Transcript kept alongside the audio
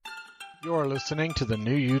You're listening to the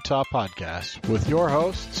New Utah Podcast with your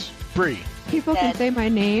hosts, Bree, People can say my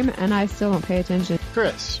name and I still don't pay attention.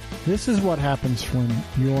 Chris, This is what happens when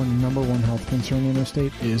your number one health concern in the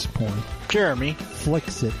state is porn. Jeremy,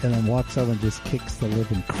 Flicks it and then walks over and just kicks the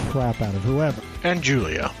living crap out of whoever. and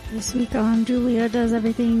Julia. This week on Julia Does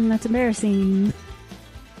Everything That's Embarrassing.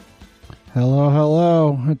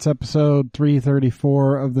 Hello. It's episode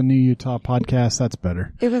 334 of the New Utah Podcast. That's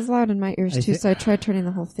better. It was loud in my ears too, thi- so I tried turning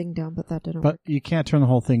the whole thing down, but that didn't But work. you can't turn the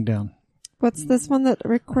whole thing down. What's this one that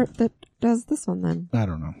does this one then? I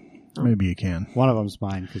don't know. Oh. Maybe you can. One of them's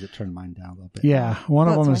mine because it turned mine down a little bit. Yeah, one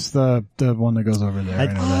of That's them is the one that goes over there. I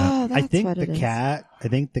know that. Oh, that's I think what the it is. I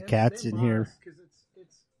think the cat's in here.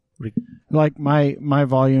 Like my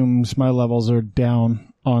volumes, my levels are down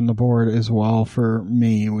on the board as well for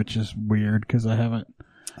me, which is weird because I haven't.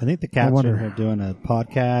 I think the cats wonder. are here doing a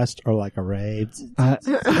podcast or like a raid. I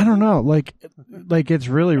don't know. Like it's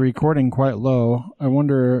really recording quite low. I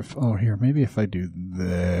wonder if. Oh, here, maybe if I do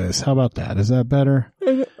this. How about that? Is that better?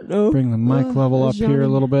 No. Bring the mic level up it's here a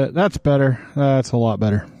yawning. little bit. That's better. That's a lot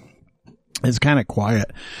better. It's kind of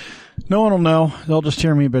quiet. No one will know. They'll just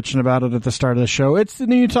hear me bitching about it at the start of the show. It's the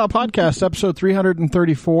New Utah Podcast, episode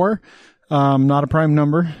 334. Not a prime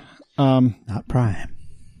number. Not prime.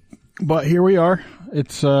 But here we are.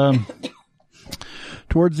 It's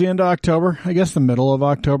towards the end of October. I guess the middle of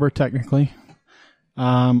October, technically.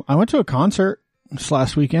 I went to a concert this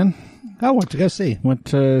last weekend. Oh, what to go see? Went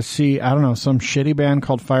to see, I don't know, some shitty band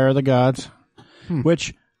called Fire of the Gods,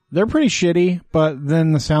 which they're pretty shitty, but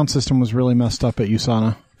then the sound system was really messed up at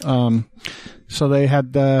USANA. So they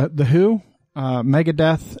had the Who,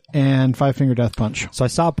 Megadeth, and Five Finger Death Punch. So I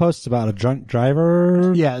saw posts about a drunk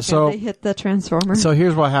driver. Yeah, so they hit the transformer. So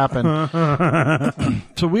here's what happened.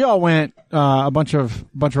 So we all went. A bunch of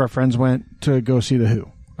our friends went to go see the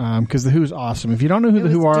Who, because the Who's awesome. If you don't know who It the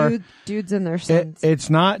Who was are, dudes in their sons. it's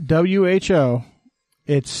not WHO,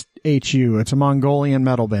 it's HU. It's a Mongolian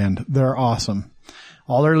metal band. They're awesome.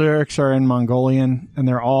 All their lyrics are in Mongolian, and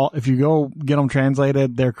they're all, if you go get them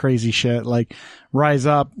translated, they're crazy shit. Like, rise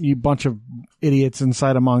up, you bunch of idiots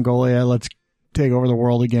inside of Mongolia. Let's take over the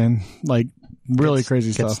world again. Like, really crazy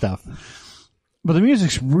Good stuff. stuff. But the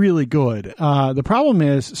music's really good. The problem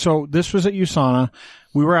is, so this was at USANA.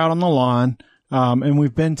 We were out on the lawn, and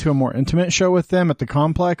we've been to a more intimate show with them at the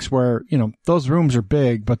complex where, you know, those rooms are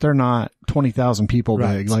big, but they're not 20,000 people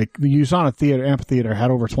Right. big. Like the USANA amphitheater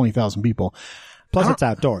had over 20,000 people. Plus, it's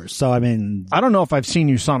outdoors. So, I mean, I don't know if I've seen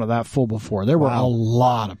USANA that full before. There were Wow. a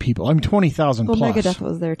lot of people. I mean, 20,000 well, plus. Megadeth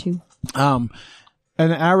was there too. And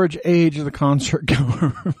the average age of the concert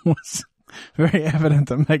goer was very evident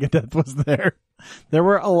that Megadeth was there. There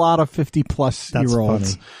were a lot of 50-plus That's year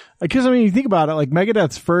olds. funny. Because, I mean, you think about it, like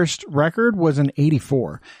Megadeth's first record was in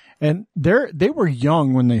 84. And they were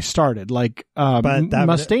young when they started. Like, But that would-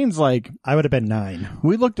 Mustaine's like, I would have been 9.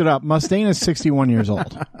 we looked it up. Mustaine is 61 years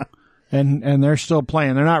old. And they're still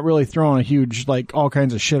playing. They're not really throwing a huge, like, all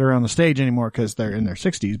kinds of shit around the stage anymore because they're in their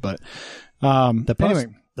 60s. But,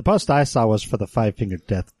 The post I saw was for the Five Finger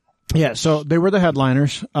Death. yeah, so they were the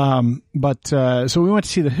headliners. So we went to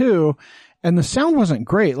see the Who, and the sound wasn't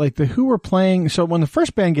great. Like, the Who were playing, so when the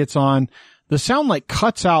first band gets on, the sound, like,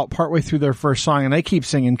 cuts out partway through their first song, and they keep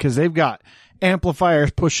singing because they've got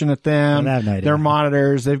amplifiers pushing at them, I have no idea. their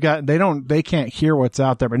monitors, they can't hear what's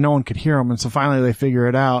out there, but no one could hear them, and so finally they figure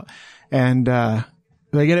it out, and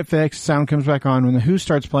they get it fixed, sound comes back on. When the Who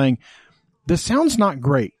starts playing, the sound's not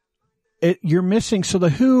great. You're missing, so the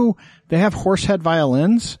Who, they have horsehead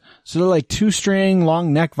violins, so they're like 2-string,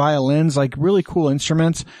 long neck violins, like really cool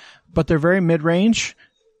instruments, but they're very mid-range,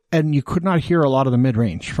 and you could not hear a lot of the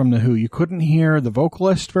mid-range from the Who. You couldn't hear the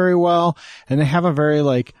vocalist very well, and they have a very,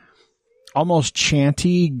 like, almost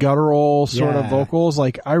chanty, guttural sort of Yeah. vocals.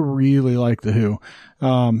 Like, I really like the Who.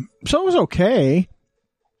 So it was okay.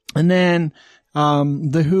 And then,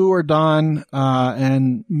 the Who are done,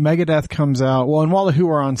 and Megadeth comes out. Well, and while the Who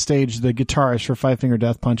are on stage, the guitarist for Five Finger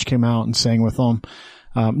Death Punch came out and sang with them.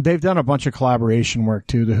 They've done a bunch of collaboration work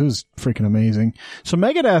too. The Who's freaking amazing. So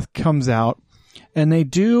Megadeth comes out and they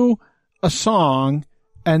do a song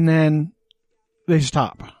and then they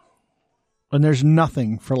stop. And there's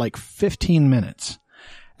nothing for like 15 minutes.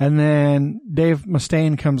 And then Dave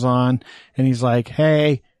Mustaine comes on and he's like,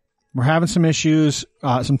 hey, we're having some issues,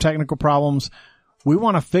 some technical problems. We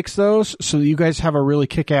want to fix those so that you guys have a really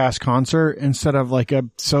kick-ass concert instead of like a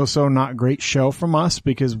so-so not great show from us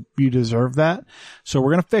because you deserve that. So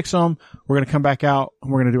we're going to fix them. We're going to come back out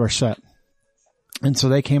and we're going to do our set. And so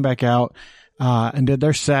they came back out, and did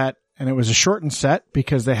their set. And it was a shortened set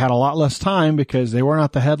because they had a lot less time because they were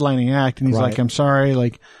not the headlining act. And he's Right. like, I'm sorry,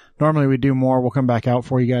 like Normally we do more. We'll come back out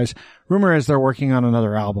for you guys. Rumor is they're working on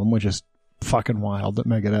another album, which is fucking wild at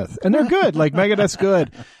Megadeth. And they're good. Like, Megadeth's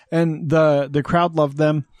good. And the crowd loved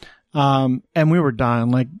them. And we were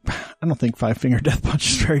done. Like, I don't think Five Finger Death Punch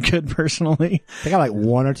is very good personally. They got like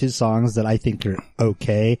one or two songs that I think are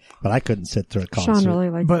okay, but I couldn't sit through a concert. Sean really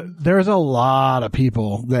liked But there's a lot of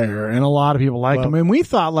people there, and a lot of people liked them. And we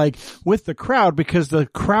thought, like, with the crowd, because the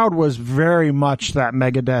crowd was very much that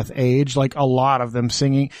Megadeth age, like, a lot of them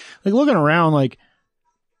singing. Like, looking around, like,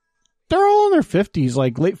 they're all in their 50s,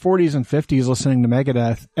 like, late 40s and 50s listening to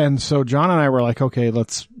Megadeth. And so John and I were like, okay,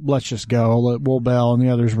 let's just go. We'll bail, and the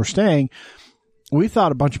others were staying. We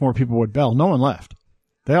thought a bunch more people would bail. No one left.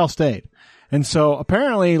 They all stayed. And so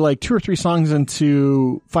apparently, like, 2 or 3 songs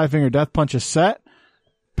into Five Finger Death Punch's set,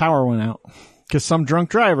 power went out because some drunk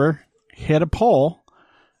driver hit a pole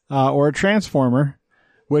or a transformer,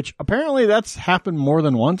 which apparently that's happened more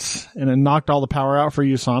than once, and it knocked all the power out for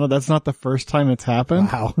USANA. That's not the first time it's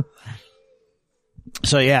happened. Wow.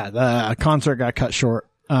 So yeah, the concert got cut short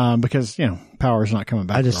because, you know, power's not coming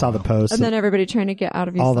back. I just saw the post. And then everybody trying to get out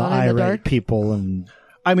of all the USANA in the dark. irate people, and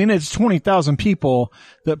I mean, it's 20,000 people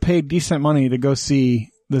that paid decent money to go see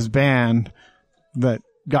this band that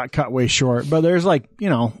got cut way short. But there's, like, you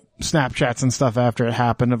know, Snapchats and stuff after it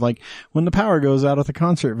happened of, like, when the power goes out at the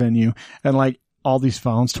concert venue, and, like, all these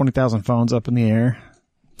phones, 20,000 phones up in the air,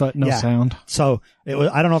 but no sound. So it was,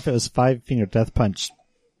 I don't know if it was Five Finger Death Punch,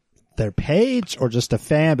 their page, or just a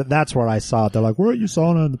fan, but that's where I saw it. They're like, "Where are you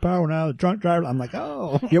sawing the power now? The drunk driver." I'm like,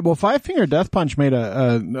 "Oh." Yeah, well, Five Finger Death Punch made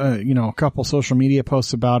a couple social media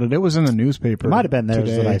posts about it. It was in the newspaper. It might have been theirs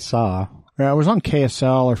today. that I saw. Yeah, it was on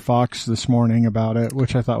KSL or Fox this morning about it,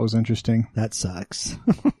 which I thought was interesting. That sucks.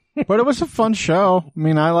 But it was a fun show. I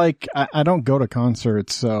mean, I don't go to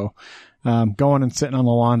concerts, so going and sitting on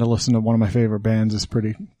the lawn to listen to one of my favorite bands is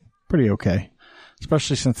pretty okay,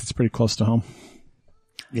 especially since it's pretty close to home.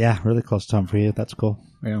 Yeah, really close to home for you. That's cool.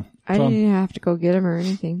 Yeah, I didn't even have to go get him or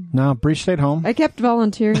anything. No, Bree stayed home. I kept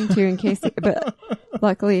volunteering to in case, but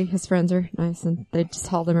luckily his friends are nice and they just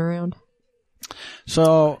hauled him around.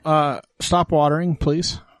 So stop watering,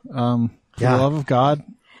 please. For the love of God.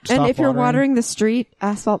 And if you're watering the street,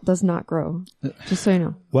 asphalt does not grow. Just so you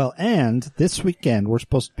know. Well, and this weekend we're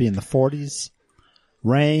supposed to be in the 40s.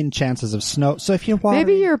 Rain, chances of snow. So if you're watering,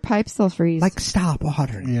 maybe your pipes will freeze. like, stop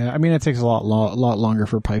watering. Yeah, I mean, it takes a lot longer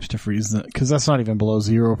for pipes to freeze because that's not even below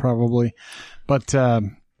zero probably. But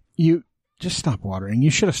you just stop watering. You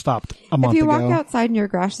should have stopped a month ago. If you walk outside and your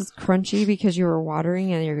grass is crunchy because you were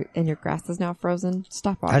watering and your grass is now frozen,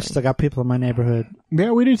 stop watering. I still got people in my neighborhood.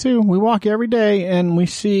 Yeah, we do too. We walk every day and we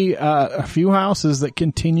see a few houses that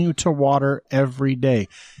continue to water every day.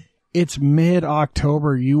 It's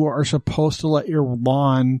mid-October. You are supposed to let your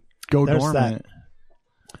lawn go dormant.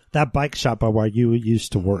 That bike shop by where you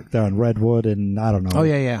used to work there on Redwood, and I don't know. Oh,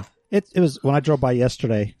 yeah. It was when I drove by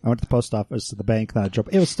yesterday. I went to the post office to the bank, then I drove.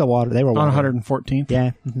 It was still water. They were watering. On 114th?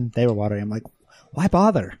 Yeah, they were watering. I'm like, why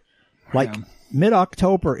bother? Like,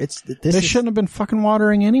 mid-October, They shouldn't have been fucking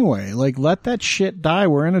watering anyway. Like, let that shit die.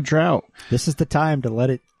 We're in a drought. This is the time to let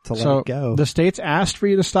it go. The state's asked for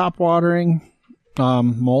you to stop watering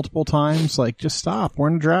multiple times. Like, just stop. We're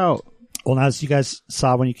in a drought. Well, as you guys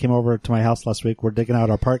saw when you came over to my house last week, we're digging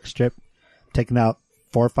out our park strip, taking out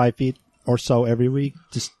 4 or 5 feet or so every week.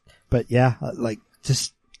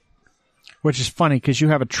 Which is funny because you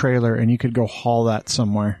have a trailer and you could go haul that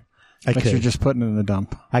somewhere. But you're just putting it in the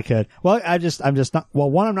dump. I could. Well, I'm just not.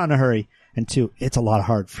 Well, one, I'm not in a hurry, and two, it's a lot of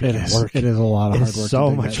hard freaking work. It is a lot of hard work.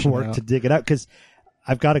 So much work to dig it out because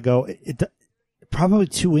I've got to go. Probably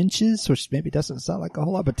 2 inches, which maybe doesn't sound like a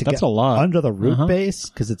whole lot, but to That's get a lot. under the root base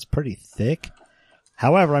because it's pretty thick.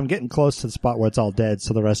 However, I'm getting close to the spot where it's all dead,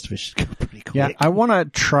 so the rest of it should go pretty quick. Yeah, I want to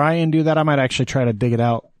try and do that. I might actually try to dig it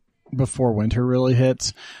out before winter really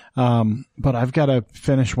hits. But I've got to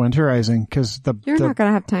finish winterizing because you're not going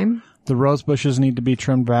to have time. The rose bushes need to be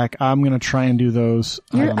trimmed back. I'm going to try and do those.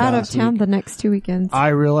 You're out of town the next 2 weekends. I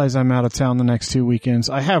realize I'm out of town the next 2 weekends.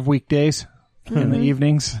 I have weekdays in the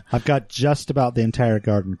evenings. I've got just about the entire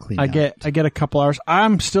garden cleaned out. I get a couple hours.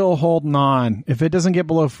 I'm still holding on. If it doesn't get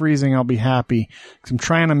below freezing, I'll be happy. 'Cause I'm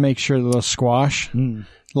trying to make sure they'll squash.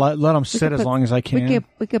 Let them sit as long as I can.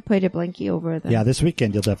 We could put a blankie over them. Yeah, this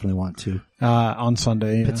weekend you'll definitely want to. On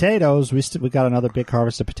Sunday. Yeah. Potatoes, we got another big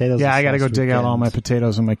harvest of potatoes. Yeah, I got to go dig out all my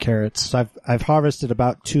potatoes and my carrots. So I've harvested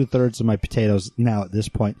about 2/3 of my potatoes now at this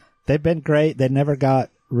point. They've been great. They never got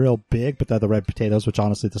real big, but they're the red potatoes, which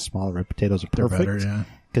honestly the smaller red potatoes are perfect.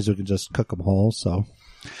 Because we can just cook them whole. So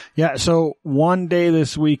yeah, so one day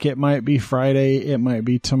this week, it might be Friday, it might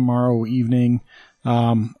be tomorrow evening.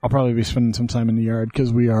 I'll probably be spending some time in the yard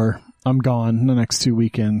because we are I'm gone the next 2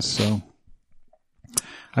 weekends, so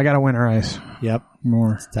I got to winterize Yep.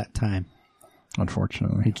 more, It's that time.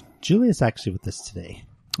 unfortunately. Hey, Julia's actually with us today.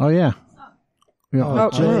 Oh, yeah. Yeah, Oh,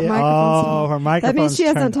 Julia. microphone's- Her microphone's That means she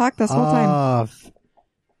hasn't turned talked this whole time. off.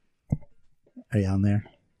 Are you on there?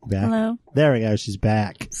 Back? Hello. There we go. She's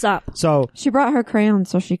back. Stop. So She brought her crayons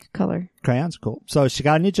so she could color. crayons, cool. So she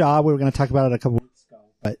got a new job. We were going to talk about it a couple weeks ago,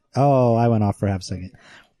 but I went off for half a second.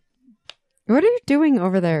 What are you doing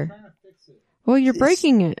over there? Well, you're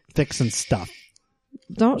breaking it. Fixing stuff.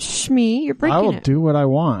 Don't me. You're breaking I will it. do what I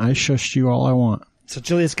want. I shushed you all I want. So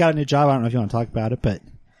Julia's got a new job. I don't know if you want to talk about it, but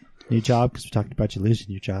new job because we talked about you losing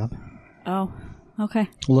your job. Oh, okay.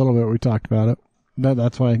 A little bit we talked about it.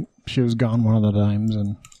 That's why she was gone one of the times.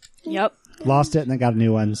 And Yep. Lost it and then got a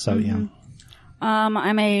new one. So yeah.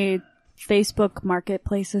 I'm a Facebook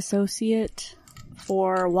Marketplace associate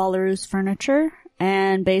for Waller's Furniture.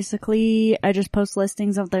 And basically, I just post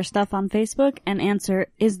listings of their stuff on Facebook and answer,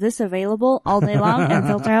 is this available, all day long, and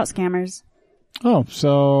filter out scammers. oh,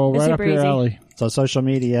 so It's right up super your easy. alley. So social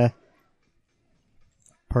media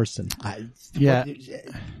person. Yeah.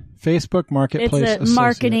 Facebook Marketplace It's a Associate.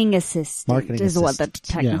 marketing assistant Marketing is what the assistant.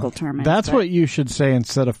 technical term is. That's but- what you should say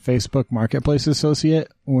instead of Facebook Marketplace Associate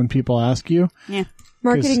when people ask you. Yeah.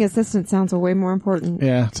 Marketing assistant sounds way more important.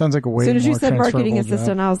 Yeah, it sounds like a way As soon as you more said marketing transferable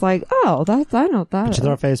assistant, job. I was like, oh, I know that. But you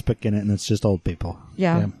throw Facebook in it and it's just old people.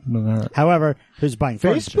 Yeah. Yeah. However, who's buying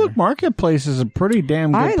Facebook furniture? Marketplace is a pretty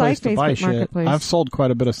damn good I place like to buy Facebook shit. Marketplace. I've sold quite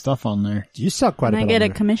a bit of stuff on there. You sell quite And a I bit. get on a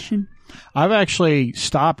there. commission. I've actually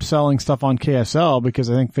stopped selling stuff on KSL because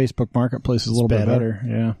I think Facebook Marketplace is a little bit better.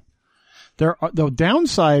 Yeah. The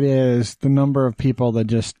downside is the number of people that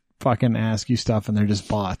just fucking ask you stuff and they're just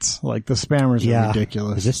bots. Like the spammers are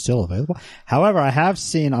ridiculous. Is this still available? However, I have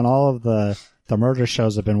seen on all of the murder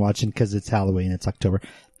shows I've been watching because it's Halloween, it's October.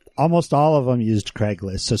 Almost all of them used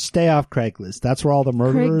Craigslist. So stay off Craigslist. That's where all the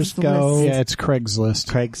murderers go. Yeah, it's Craigslist.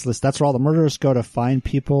 Craigslist. That's where all the murderers go to find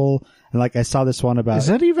people. And like I saw this one about. Is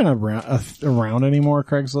that even around anymore,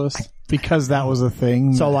 Craigslist? Because that was a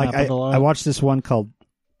thing. So that like happened a lot. I watched this one called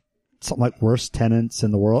something like Worst Tenants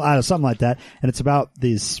in the World. I don't know, something like that. And it's about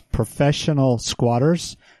these professional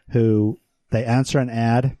squatters who they answer an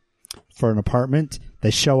ad for an apartment.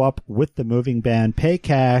 They show up with the moving van, pay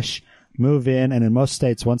cash, move in. And in most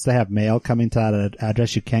states, once they have mail coming to that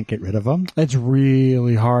address, you can't get rid of them. It's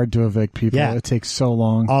really hard to evict people. Yeah. It takes so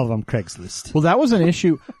long. All of them Craigslist. Well, that was an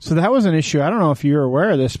issue. So that was an issue. I don't know if you're aware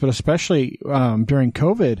of this, but especially during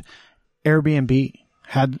COVID, Airbnb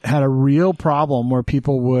had a real problem where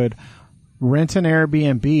people would rent an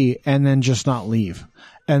Airbnb and then just not leave.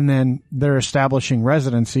 And then they're establishing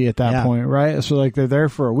residency at that point, right? So like they're there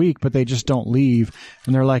for a week, but they just don't leave.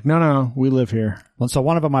 And they're like, no, we live here. Well, so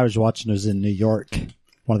one of them I was watching was in New York.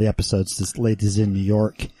 One of the episodes, this lady's in New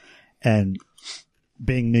York, and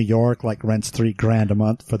being New York, like rents $3,000 a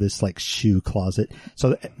month for this like shoe closet.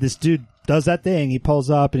 So this dude does that thing. He pulls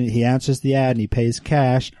up and he answers the ad and he pays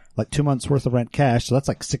cash, like 2 months worth of rent cash. So that's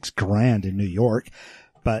like $6,000 in New York,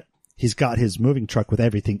 but he's got his moving truck with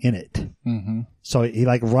everything in it. Mm-hmm. So he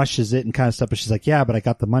like rushes it and kind of stuff. But she's like, yeah, but I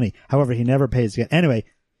got the money. However, he never pays again. Anyway,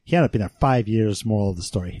 he ended up being there 5 years, moral of the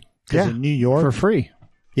story. Because in New York, For free.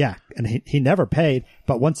 yeah, and he never paid,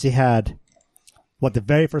 but once he had, the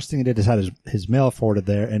very first thing he did is had his mail forwarded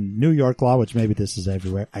there, and New York law, which maybe this is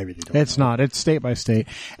everywhere, I really don't know. It's not. It's state by state.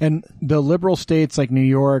 And the liberal states like New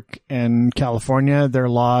York and California, their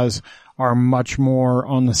laws are much more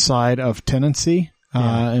on the side of tenancy.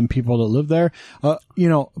 And people that live there. A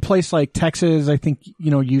place like Texas, I think,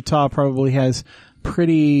 Utah probably has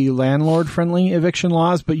pretty landlord friendly eviction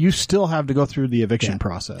laws, but you still have to go through the eviction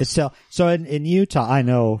process. It's still, so in Utah, I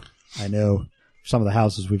know some of the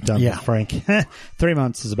houses we've done with Frank. 3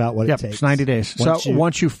 months is about what it takes. It's 90 days.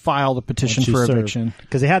 Once you file the petition for eviction.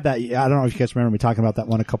 Because they had that, I don't know if you guys remember me talking about that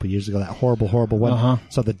one a couple years ago, that horrible one. Uh-huh.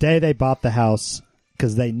 So the day they bought the house,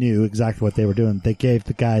 because they knew exactly what they were doing, they gave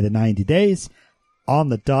the guy the 90 days. On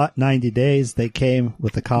the dot, 90 days, they came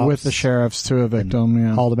with the cops. With the sheriffs to evict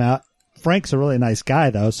them, Hauled him out. Frank's a really nice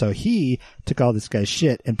guy, though, so he took all this guy's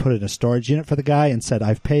shit and put it in a storage unit for the guy and said,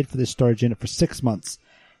 I've paid for this storage unit for 6 months.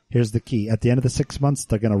 Here's the key. At the end of the 6 months,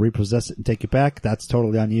 they're going to repossess it and take it back. That's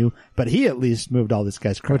totally on you. But he at least moved all this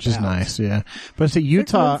guy's crap Which is out. nice, yeah. But see,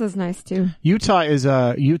 Utah 6 months is nice too. Utah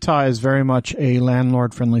is very much a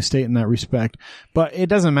landlord friendly state in that respect. But it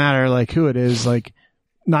doesn't matter like who it is, like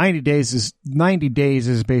 90 days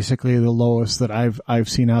is basically the lowest that I've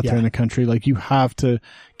seen out there in the country. Like you have to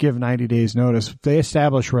give 90 days notice. They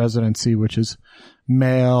establish residency, which is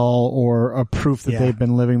mail or a proof that they've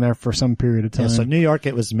been living there for some period of time. Yeah, so New York,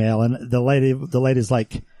 it was mail, and the lady's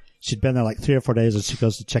like, she'd been there like 3 or 4 days, and she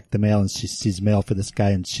goes to check the mail, and she sees mail for this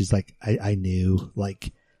guy, and she's like, I knew,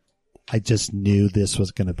 like, I just knew this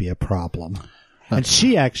was going to be a problem. And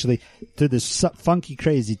she actually, through this funky,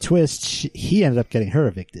 crazy twist, he ended up getting her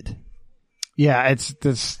evicted. Yeah, it's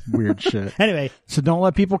this weird shit. Anyway. So don't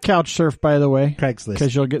let people couch surf, by the way. Craigslist.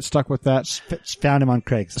 Because you'll get stuck with that. Found him on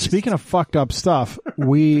Craigslist. Speaking of fucked up stuff,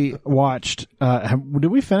 we watched, did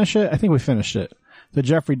we finish it? I think we finished it. The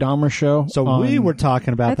Jeffrey Dahmer show. So we were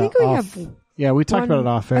talking about I think that we off. have Yeah, we talked about it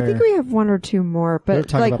off air. I think we have one or two more, We were but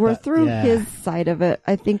talking like about we're that, through yeah. his side of it.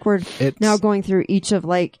 I think we're now going through each of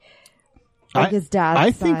like his dad's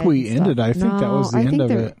I think side we and ended. stuff. I think that was the I end think of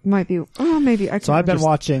there it. Might be. Oh, maybe. So I've been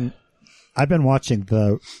watching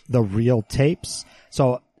the real tapes.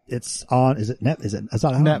 So it's on, is that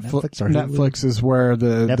on Netflix or Hulu? Netflix is where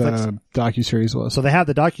the Netflix? docuseries was. So they have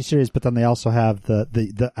the docuseries, but then they also have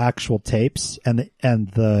the actual tapes and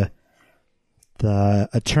the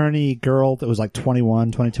attorney girl that was like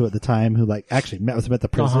 21, 22 at the time who like actually met with him at the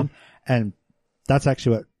prison. And that's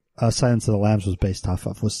actually what Silence of the Lambs was based off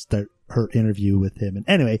of, was her interview with him. And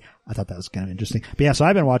anyway, I thought that was kind of interesting. But yeah, so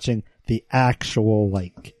I've been watching the actual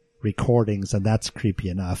like recordings, and that's creepy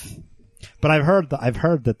enough. But I've heard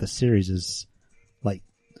that the series is like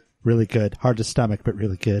really good, hard to stomach, but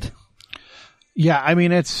really good. Yeah, I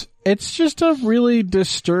mean it's just a really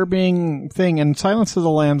disturbing thing. And Silence of the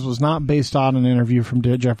Lambs was not based on an interview from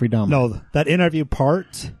Jeffrey Dahmer. No, that interview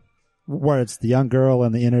part where it's the young girl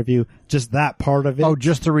and the interview, just that part of it. Oh,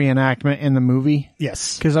 just the reenactment in the movie?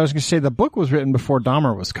 Yes. Because I was going to say the book was written before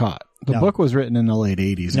Dahmer was caught. The book was written in the late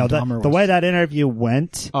 80s. No, and the way that interview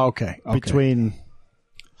went between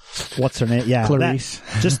what's her name? Yeah, Clarice.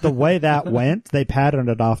 Just the way that went, they patterned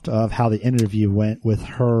it off of how the interview went with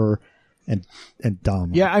her and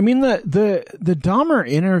Dahmer. Yeah, I mean the Dahmer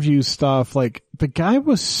interview stuff, like the guy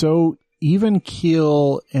was so even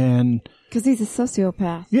keel and because he's a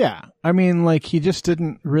sociopath. Yeah, I mean like he just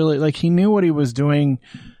didn't really like he knew what he was doing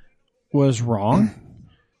was wrong,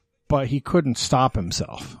 but he couldn't stop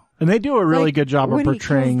himself. And they do a really good job of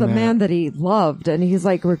portraying he kills the man that he loved, and he's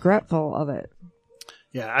like regretful of it.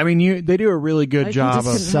 Yeah, I mean they do a really good job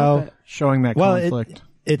of showing that conflict.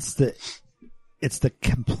 It's the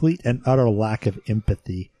complete and utter lack of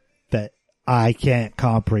empathy that I can't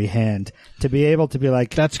comprehend. To be able to be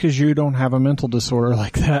like, that's because you don't have a mental disorder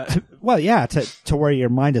like that. Well, yeah, to where your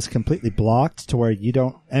mind is completely blocked, to where you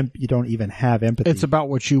don't even have empathy. It's about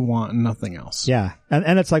what you want and nothing else. Yeah,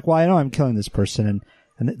 and it's like, well, I know I'm killing this person,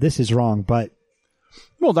 and this is wrong, but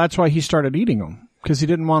well, that's why he started eating them, because he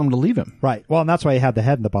didn't want him to leave him. Right. Well, and that's why he had the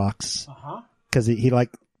head in the box. Because he like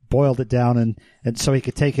boiled it down and so he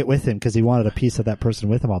could take it with him because he wanted a piece of that person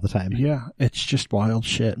with him all the time. Yeah, it's just wild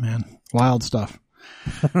shit, man. Wild stuff.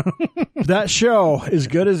 That show, as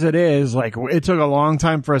good as it is, like it took a long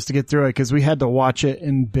time for us to get through it because we had to watch it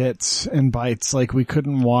in bits and bites. Like we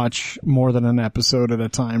couldn't watch more than an episode at a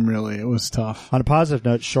time, really. It was tough. On a positive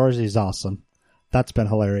note, Shoresy's awesome. That's been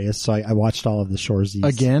hilarious. So I watched all of the Shoresy's.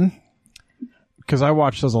 Again? Because I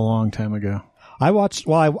watched those a long time ago. I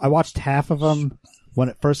watched half of them when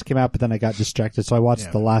it first came out, but then I got distracted. So I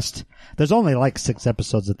watched the last. There's only like 6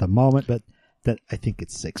 episodes at the moment, but I think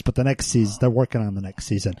it's 6. But the next season, they're working on the next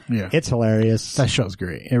season. Yeah, it's hilarious. That show's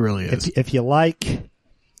great. It really is. If you like,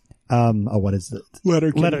 what is it?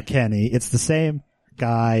 Letterkenny. It's the same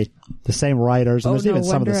guy, the same writers, and there's even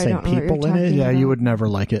some of the same people in it. Yeah, you would never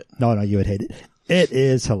like it. No, you would hate it. It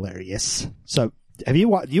is hilarious. So. Have you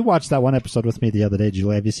watched that one episode with me the other day,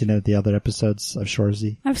 Julie? Have you seen any of the other episodes of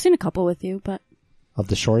Shoresy? I've seen a couple with you, but of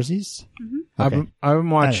the Shoresy's? Mm-hmm. Okay. I've been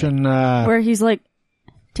watching where he's like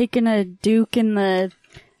taking a Duke in the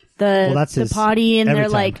potty, and they're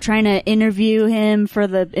like trying to interview him for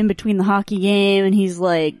in between the hockey game, and he's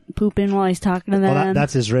like pooping while he's talking to them. Well,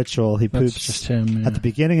 that's his ritual. He poops just him, at the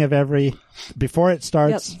beginning of before it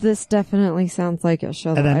starts. Yep, this definitely sounds like a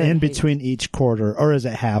show. And then in between each quarter, or is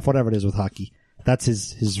it half? Whatever it is with hockey. That's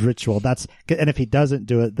his ritual. And if he doesn't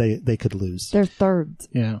do it, they could lose. They're thirds.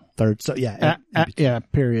 Yeah. Thirds. So yeah.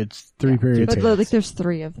 Periods. 3 periods. But like there's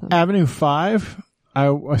 3 of them. Avenue 5.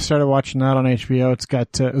 I started watching that on HBO. It's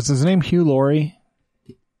got, is his name Hugh Laurie?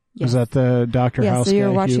 Yes. Is that the Dr. House so you're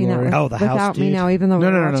guy, watching that without me now, even though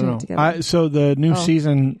we're watching it together. So the new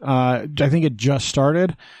season, I think it just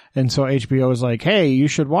started. And so HBO was like, hey, you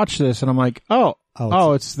should watch this. And I'm like, I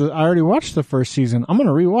already watched the first season. I'm going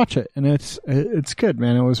to rewatch it. And it's good,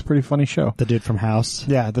 man. It was a pretty funny show. The dude from House.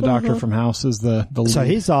 Yeah. The doctor from House is the lead. So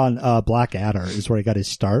he's on, Blackadder is where he got his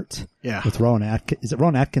start. Yeah. With Rowan Atkinson. Is it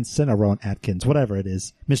Rowan Atkinson or Rowan Atkins? Whatever it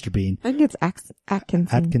is. Mr. Bean. I think it's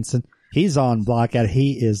Atkinson. He's on Blackadder.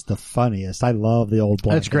 He is the funniest. I love the old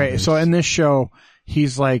Blackadder. That's great. So in this show,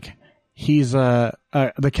 he's the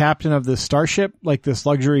captain of this starship, like this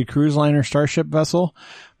luxury cruise liner starship vessel,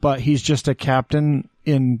 but he's just a captain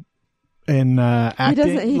in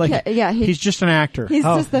acting. He's just an actor. He's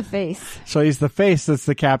just the face. So he's the face that's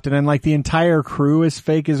the captain, and like the entire crew is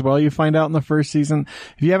fake as well. You find out in the first season.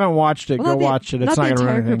 If you haven't watched it, go watch it. It's not going to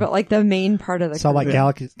ruin anything. But like the main part of the crew. So like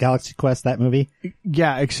Galaxy Quest, that movie?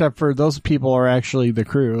 Yeah, except for those people are actually the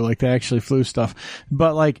crew. Like they actually flew stuff.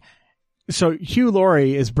 But like, so Hugh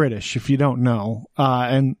Laurie is British, if you don't know.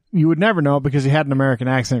 And you would never know because he had an American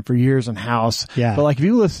accent for years in House. Yeah. But like if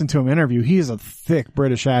you listen to him interview, he has a thick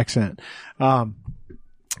British accent.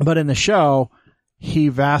 But in the show, he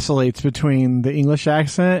vacillates between the English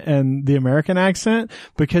accent and the American accent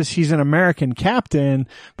because he's an American captain,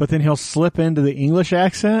 but then he'll slip into the English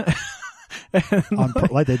accent.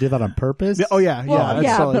 Like they did that on purpose? Oh yeah, well,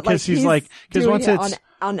 yeah. But like he's like, because once it's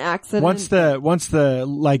on accident, once the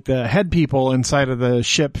like the head people inside of the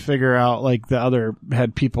ship figure out, like the other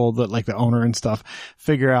head people that like the owner and stuff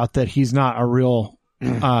figure out that he's not a real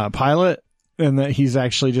pilot and that he's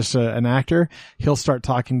actually just an actor, he'll start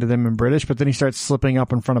talking to them in British, but then he starts slipping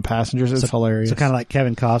up in front of passengers. It's hilarious. So kind of like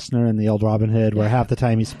Kevin Costner in the old Robin Hood, where half the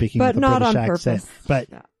time he's speaking but with a not British on accent, purpose. but.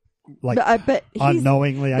 Yeah. Like but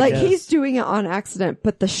unknowingly, I guess. he's doing it on accident,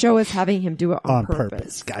 but the show is having him do it on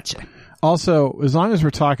purpose. Gotcha. Also, as long as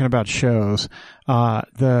we're talking about shows,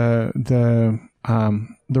 the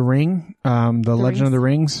Ring, the Legend of the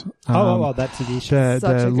Rings. That TV show.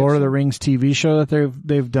 The Lord of the Rings TV show that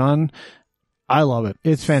they've done. I love it.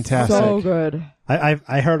 It's fantastic. So good.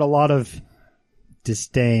 I heard a lot of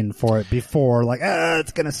disdain for it before, like,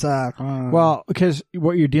 it's gonna suck. Well, because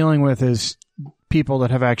what you're dealing with is people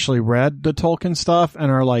that have actually read the Tolkien stuff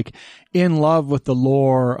and are like in love with the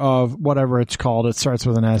lore of whatever it's called. It starts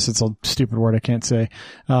with an S. It's a stupid word I can't say.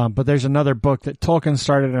 But there's another book that Tolkien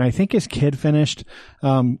started and I think his kid finished,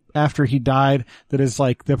 after he died, that is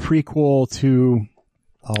like the prequel to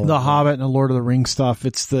The Hobbit and the Lord of the Rings stuff.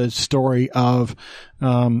 It's the story of,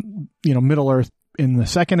 Middle Earth in the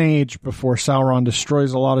Second Age before Sauron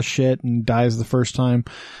destroys a lot of shit and dies the first time.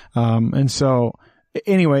 And so,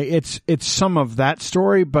 anyway, it's some of that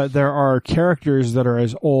story, but there are characters that are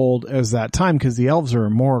as old as that time because the elves are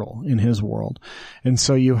immortal in his world. And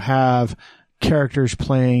so you have characters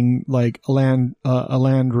playing like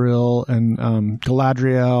Elandril and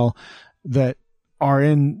Galadriel that are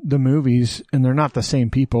in the movies, and they're not the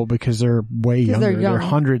same people because they're way younger. They're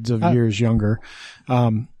hundreds of years younger.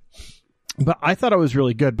 But I thought it was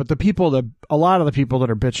really good. But a lot of the people that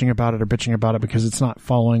are bitching about it because it's not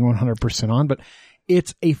following 100% on, but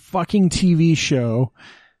it's a fucking TV show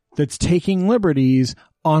that's taking liberties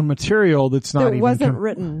on material that's not wasn't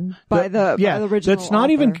written by the original.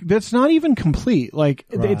 That's not even complete. Like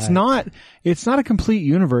it's not a complete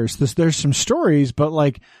universe. There's some stories, but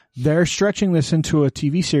like they're stretching this into a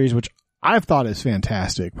TV series, which I've thought is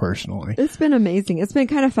fantastic personally. It's been amazing. It's been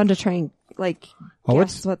kind of fun to try and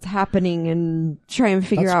guess what's happening and try and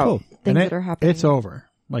figure out things that are happening. It's over.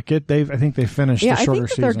 Like I think they finished the shorter season. I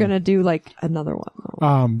think they're going to do like another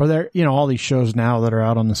one. But they're, all these shows now that are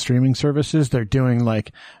out on the streaming services, they're doing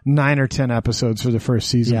like 9 or 10 episodes for the first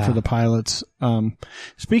season for the pilots.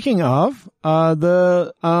 Speaking of,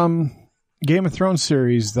 the Game of Thrones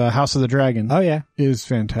series, the House of the Dragon. Oh yeah. Is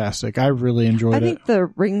fantastic. I really enjoyed it. I think the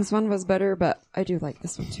Rings one was better, but I do like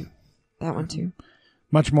this one too. That one too.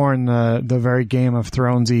 Much more in the very Game of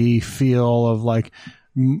Thrones-y feel of like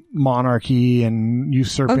monarchy and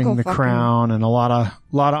usurping the crown, and a lot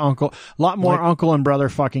more uncle and brother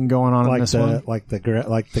fucking going on in this one. Like the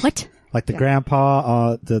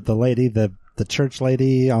grandpa, the lady, the church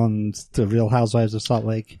lady on the Real Housewives of Salt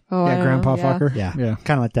Lake. Oh, yeah, grandpa fucker. Yeah,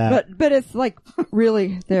 kind of like that. But it's like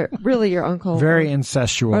really, they're really your uncle. Very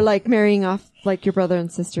incestual. Or like marrying off like your brother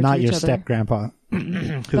and sister. Not to your each other. step grandpa.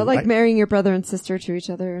 But like marrying your brother and sister to each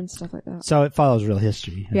other and stuff like that. So it follows real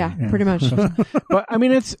history. Yeah. Pretty much. But I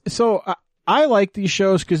mean, I like these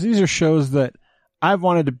shows because these are shows that I've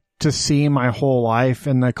wanted to see my whole life,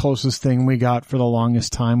 and the closest thing we got for the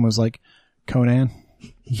longest time was like Conan.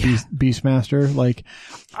 Beastmaster. Like,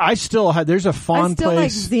 I still had, there's a fond place.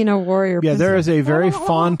 Like Xena Warrior. Yeah, there is a very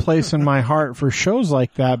fond place in my heart for shows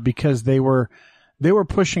like that because they were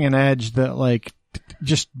pushing an edge that like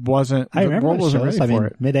just wasn't. I remember the world wasn't ready for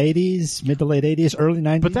it. Mid to late 80s, early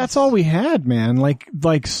 90s. But that's all we had, man. Like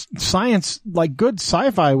science, like good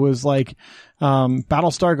sci-fi was like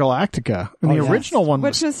Battlestar Galactica, and the original one,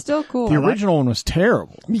 which is still cool. The original one was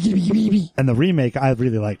terrible, and the remake I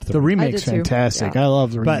really liked. The remake's fantastic. Yeah. I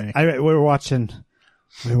love the remake. But we watched.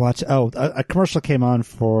 Oh, a commercial came on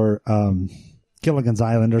for Gilligan's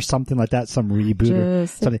Island or something like that, some reboot or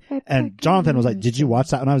something. And Jonathan was like, "Did you watch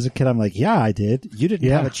that when I was a kid?" I'm like, "Yeah, I did." You didn't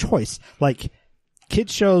have a choice. Like, kid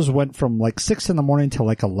shows went from like 6 a.m. till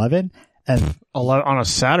like 11, and on a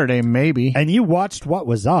Saturday maybe. And you watched what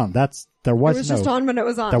was on. It was just on when it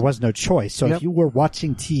was on. There was no choice. So if you were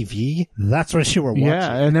watching TV, that's what you were watching.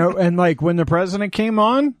 Yeah, and like when the president came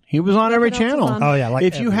on, he was on every channel. Oh yeah, like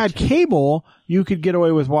if you had cable, you could get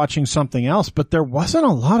away with watching something else, but there wasn't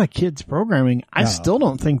a lot of kids programming. I still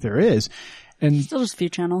don't think there is. And still just a few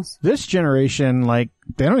channels. This generation, like,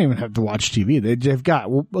 they don't even have to watch TV. They've got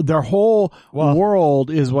their whole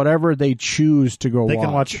world is whatever they choose to go watch. They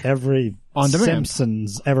can watch every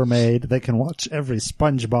Simpsons ever made. They can watch every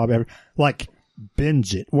SpongeBob ever, like,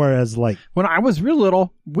 binge it. Whereas, like, when I was real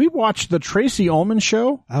little, we watched the Tracy Ullman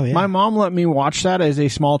Show. Oh yeah. My mom let me watch that as a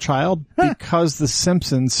small child because the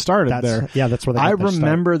Simpsons started there. Yeah, that's where they got I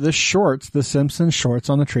remember the Simpsons shorts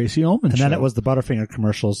on the Tracy Ullman show. And then it was the Butterfinger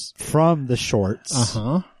commercials from the shorts.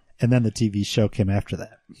 And then the TV show came after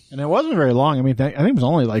that. And it wasn't very long. I mean, I think it was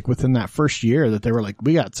only like within that first year that they were like,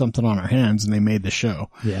 we got something on our hands, and they made the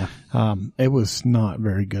show. Yeah. It was not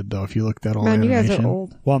very good, though, if you looked at all the animation. You guys are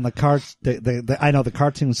old. Well, in I know the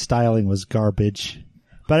cartoon styling was garbage.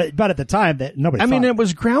 But at the time, that nobody thought. It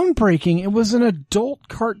was groundbreaking. It was an adult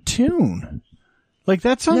cartoon. Like,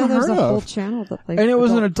 that's unheard of. There's a whole channel that plays. And it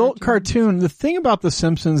was an adult cartoon. The thing about The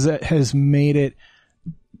Simpsons that has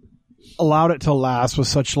allowed it to last with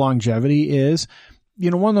such longevity is,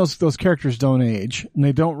 one of those characters don't age, and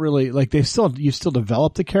they don't really, like, you still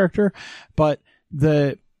develop the character, but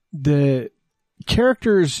the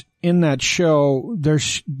characters in that show,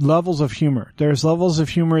 there's levels of humor. There's levels of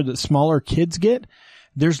humor that smaller kids get.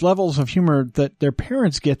 There's levels of humor that their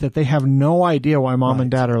parents get that they have no idea why mom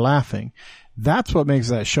and dad are laughing. That's what makes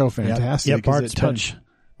that show fantastic.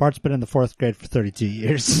 Bart's been in the 4th grade for 32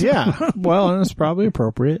 years. Yeah. Well, and it's probably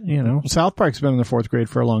appropriate, South Park's been in the 4th grade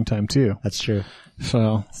for a long time, too. That's true.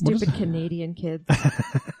 So stupid Canadian kids.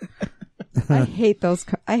 I hate those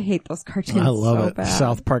cartoons. I love it. Bad.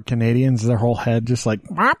 South Park Canadians, their whole head just like,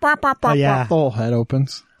 the whole head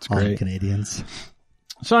opens. It's great. All the Canadians.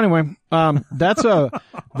 So anyway, none of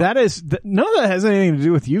that has anything to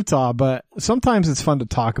do with Utah, but sometimes it's fun to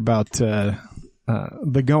talk about,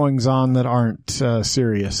 the goings on that aren't,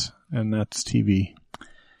 serious, and that's TV.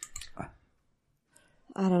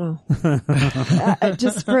 I don't know.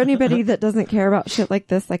 Just for anybody that doesn't care about shit like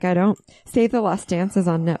this, like I don't. Save the Last Dance is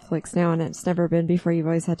on Netflix now, and it's never been before. You've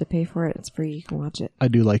always had to pay for it. It's free. You can watch it. I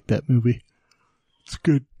do like that movie. It's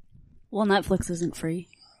good. Well, Netflix isn't free.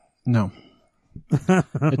 No.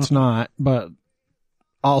 It's not, but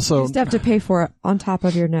also... You just have to pay for it on top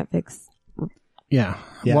of your Netflix. Yeah.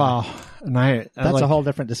 Wow. And that's a whole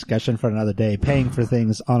different discussion for another day. Paying for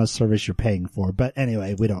things on a service you're paying for. But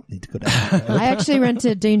anyway, we don't need to go down that road. I actually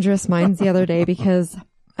rented Dangerous Minds the other day because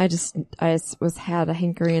I had a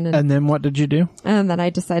hankering. And then what did you do? And then I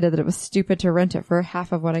decided that it was stupid to rent it for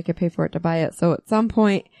half of what I could pay for it to buy it. So at some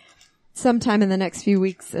point, sometime in the next few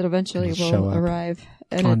weeks, it eventually will arrive.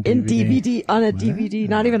 And in DVD, on a DVD,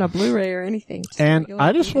 not even a Blu-ray or anything. And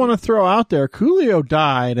I just want to throw out there, Coolio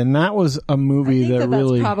died, and that was a movie that's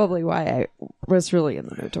really... That's probably why I was really in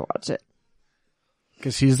the mood to watch it.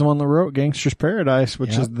 Because he's the one that wrote Gangster's Paradise,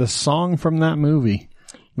 which is the song from that movie.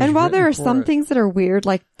 And while there are some things that are weird,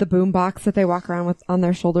 like the boombox that they walk around with on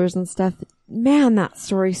their shoulders and stuff, man, that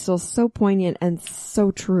story's still so poignant and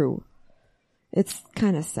so true. It's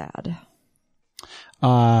kind of sad.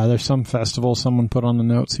 There's some festival someone put on the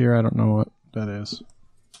notes here. I don't know what that is.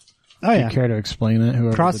 Oh yeah. Do you care to explain it?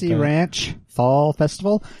 Crossy Ranch Fall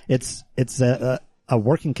Festival. It's a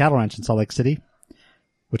working cattle ranch in Salt Lake City,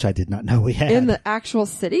 which I did not know we had. In the actual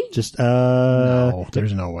city? Just no,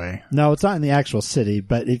 there's no way. No, it's not in the actual city,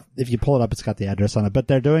 but if you pull it up, it's got the address on it. But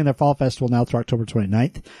they're doing their fall festival now through October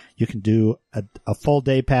 29th. You can do a full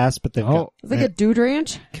day pass, but they've got... It's like a dude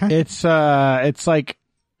ranch? It's like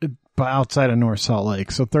outside of North Salt Lake.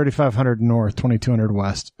 So 3,500 north, 2,200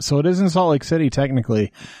 west. So it is in Salt Lake City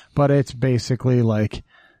technically, but it's basically like,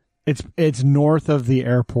 it's north of the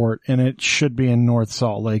airport, and it should be in North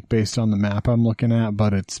Salt Lake based on the map I'm looking at,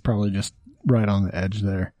 but it's probably just right on the edge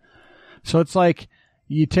there. So it's like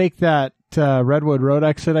you take that Redwood Road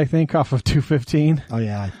exit, I think, off of 215. Oh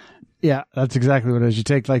yeah. Yeah, that's exactly what it is. You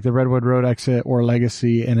take like the Redwood Road exit or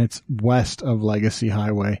Legacy, and it's west of Legacy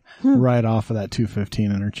Highway, right off of that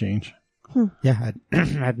 215 interchange. Yeah, I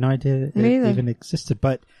had no idea it even existed.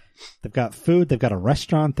 But they've got food, they've got a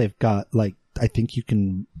restaurant, they've got like, I think you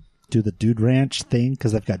can do the Dude Ranch thing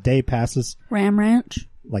because they've got day passes. Ram Ranch?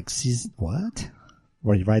 Like season, what?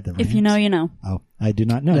 Where you ride the ranch? If you know, you know. Oh, I do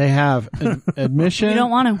not know. They have admission. You don't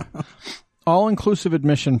want to. all-inclusive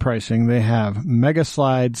admission pricing. They have mega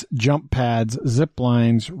slides, jump pads, zip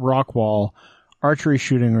lines, rock wall, archery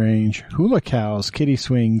shooting range, hula cows, kiddie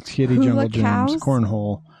swings, kiddie jungle gyms,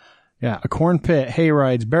 cornhole. Yeah, a corn pit, hay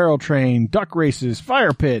rides, barrel train, duck races,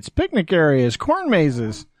 fire pits, picnic areas, corn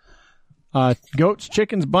mazes, goats,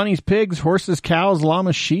 chickens, bunnies, pigs, horses, cows,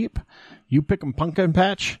 llamas, sheep. You pick 'em pumpkin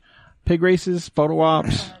patch, pig races, photo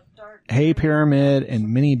ops, hay pyramid, and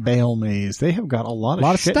mini bale maze. They have got a lot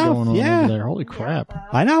of shit stuff going on over there. Holy crap.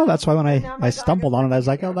 I know. That's why when I stumbled on it, I was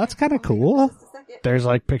like, oh, that's kind of cool. There's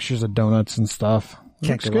like pictures of donuts and stuff.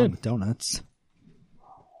 Can't Looks go wrong good. with donuts.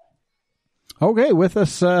 Okay, with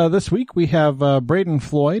us this week we have Braden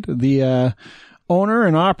Floyd, the owner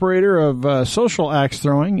and operator of Social Axe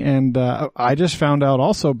Throwing, and I just found out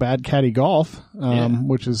also Bad Caddy Golf,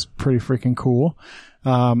 which is pretty freaking cool.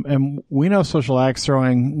 And we know Social Axe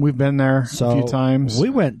Throwing. We've been there a few times.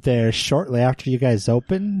 We went there shortly after you guys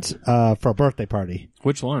opened for a birthday party.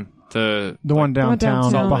 Which one? The one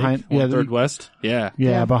downtown behind Third West? Yeah.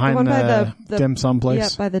 Yeah, behind the one by the dim sum place.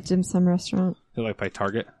 Yeah, by the dim sum restaurant. They're like by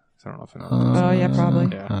Target. I don't know if I know. Oh, yeah,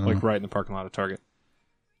 probably. Yeah, like right in the parking lot of Target.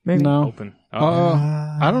 Maybe. No. Open.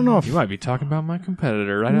 I don't know if You might be talking about my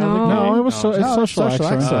competitor right No. out of the gate. No, it was it's Social Axe Social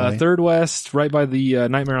Axe. Throwing. Third West, right by the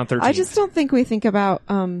Nightmare on 13th. I just don't think we think about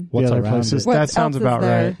What's the other around places. it? what That sounds else is about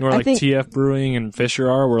there. right. Where I like think TF Brewing and Fisher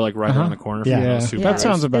are, we're like right around the corner from Yeah. those two That places.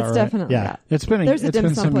 sounds about it's right. definitely Yeah. that. It's been There's a it's dim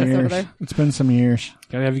been sum some place over years. there. It's been some years.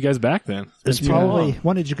 Gotta have you guys back then. It's probably,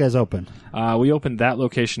 when did you guys open? We opened that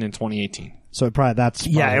location in 2018. So that's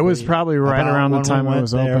Yeah, it was probably right about around the when time we it went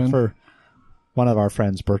was there open. for one of our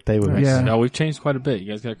friends' birthday. We went. Yeah. No, we've changed quite a bit. You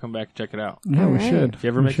guys gotta come back and check it out. Yeah, we Alright. should. If you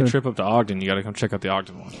ever make a trip up to Ogden, you gotta come check out the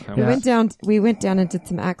Ogden one. We went down and did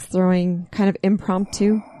some axe throwing, kind of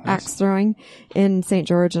impromptu axe throwing in St.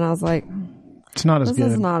 George, and I was like, It's not as this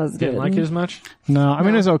good. is not as good. Didn't like it as much? No, I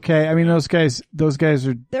mean it's okay. I mean those guys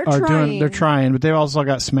are They're they're trying. trying, but they've also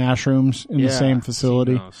got smash rooms in the same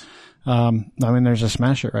facility. knows. I mean there's a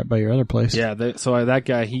smash it right by your other place. Yeah, that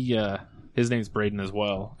guy, his name's Braden as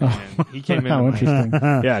well. And he came in. How interesting.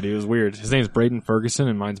 Yeah, dude, it was weird. His name's Braden Ferguson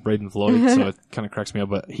and mine's Braden Floyd, so it kind of cracks me up.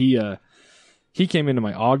 But he came into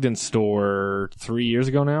my Ogden store 3 years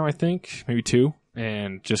ago now, I think, maybe 2,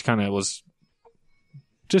 and just kind of was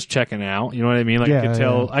just checking out. You know what I mean? Like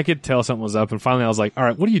I could tell something was up, and finally I was like, all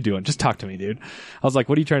right, what are you doing? Just talk to me, dude. I was like,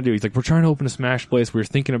 what are you trying to do? He's like, we're trying to open a smash place. We were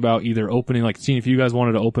thinking about either opening, like seeing if you guys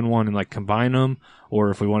wanted to open one and like combine them,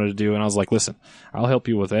 or if we wanted to do, and I was like, listen, I'll help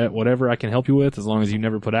you with that. Whatever I can help you with, as long as you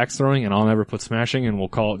never put axe throwing and I'll never put smashing, and we'll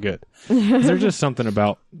call it good. 'Cause there's just something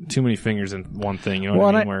about too many fingers in one thing, you know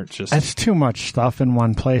what I mean? Where it's just, It's too much stuff in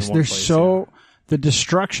one place. The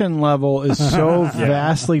destruction level is so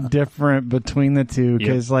vastly different between the two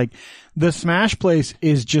because like the smash place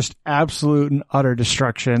is just absolute and utter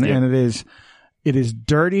destruction, and it is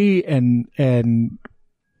dirty and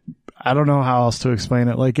I don't know how else to explain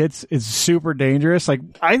it. Like it's super dangerous. Like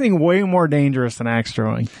I think way more dangerous than axe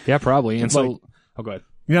throwing. yeah, probably. And Like- so, oh, go ahead.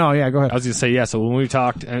 No, yeah, go ahead. I was going to say, yeah, so when we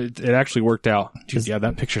talked, it actually worked out. Dude, yeah,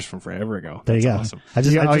 that picture's from forever ago. There you That's go. awesome. I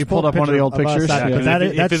just you pulled up one of the old pictures? Yeah,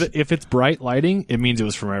 Yeah. If it's bright lighting, it means it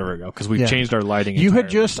was from forever ago because we've changed our lighting. You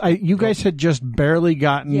had entirely. you guys had just barely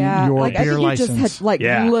gotten your like, I beer think license. you just had, like,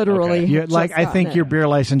 Yeah, literally. okay. Yeah, like just I think gotten your it. beer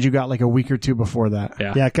license you got like a week or two before that.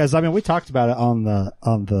 Yeah. Yeah, because I mean we talked about it on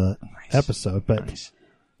the episode, but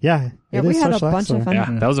yeah, Yeah, it we is had a Social bunch of Axe fun.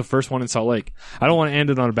 Yeah, that was the first one in Salt Lake. I don't want to end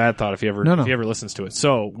it on a bad thought if he ever listens to it.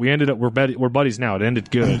 So we ended up we're buddies now. It ended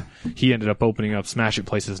good. He ended up opening up Smash It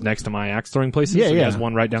places next to my axe throwing places. Yeah, so he yeah. has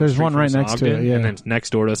one right down. There's the street one from right us in next to it, Ogden, yeah. and then next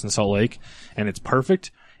door to us in Salt Lake, and it's perfect.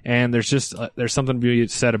 And there's just there's something to be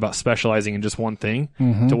said about specializing in just one thing,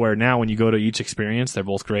 to where now when you go to each experience, they're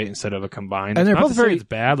both great instead of a combined. And they're Not both to say very it's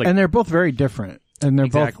bad. Like and they're both very different. And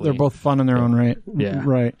Exactly. they're both fun in their own right. Yeah.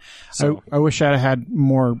 Right. So- I wish I had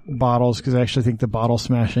more bottles because I actually think the bottle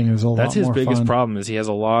smashing is a lot more fun. that's his biggest problem is he has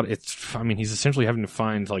a lot. He's essentially having to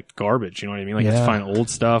find like garbage. You know what I mean? Like Yeah. to find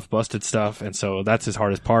old stuff, busted stuff, and so that's his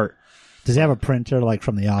hardest part. Does he have a printer like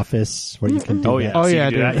from the office where you can do Oh that? yeah. Oh So you yeah,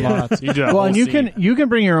 can do dude, that. lots. You do that Well, whole and you scene. can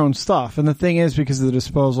bring your own stuff. And the thing is, because of the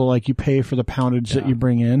disposal, like you pay for the poundage that you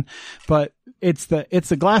bring in, but it's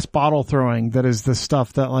the glass bottle throwing that is the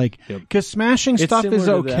stuff that like because smashing It's stuff is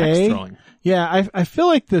similar to the axe okay. throwing. Yeah, I feel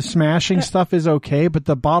like the smashing stuff is okay, but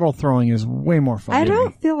the bottle throwing is way more fun. I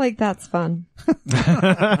don't feel like that's fun.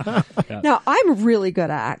 No, I'm really good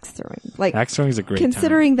at axe throwing. Like Axe throwing is a great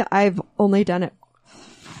considering that I've only done it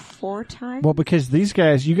 4 times. Well, because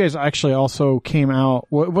you guys actually also came out.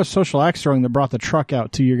 What was Social Axe Throwing that brought the truck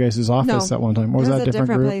out to your guys' office at one time? Or was that a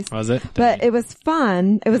different group? Place. Was it? But it was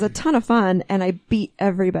fun. It was a ton of fun, and I beat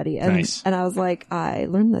everybody. And, Nice. And I was like, I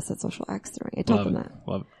learned this at Social Axe Throwing. I told them that.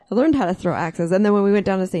 Love it. I learned how to throw axes, and then when we went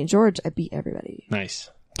down to St. George, I beat everybody. Nice.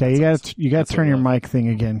 Okay, you got to turn your mic thing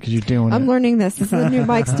again because you're doing I'm it. learning this. This is a new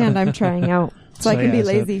mic stand I'm trying out, so I can be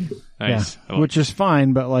lazy. Nice. Yeah, which is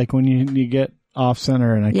fine, but like when you get off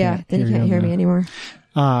center and I can't then you can't hear me anymore.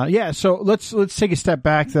 So let's take a step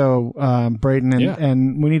back though, Braden,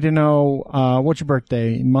 and we need to know what's your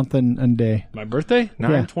birthday, month and day. My birthday?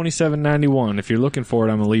 9/27/91. If you're looking for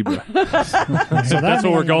it, I'm a Libra. So that's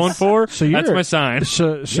what we're going for. So that's my sign.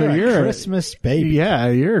 So you're a Christmas baby. Yeah,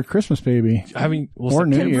 you're a Christmas baby. I mean, or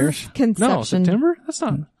New Year's. Conception. No, September? That's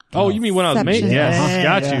not. Oh, you mean when I was made? Yes.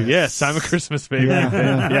 Got you. Yes, I'm a Christmas baby.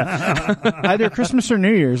 Yeah. Either Christmas or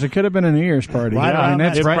New Year's. It could have been a New Year's party. Right, I mean,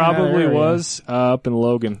 it probably was up in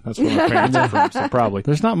Logan. That's where my parents are from, so probably.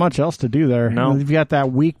 There's not much else to do there. No. You've got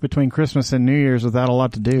that week between Christmas and New Year's without a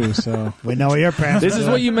lot to do, so. We know your parents. This is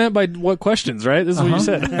what you meant by what questions, right? This is what you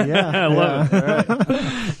said. Yeah. I love it. All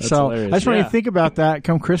right. So hilarious. I just want you to think about that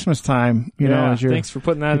come Christmas time, as you're, thanks for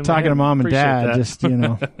putting that in talking to mom and dad, that. just,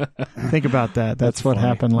 think about that. That's what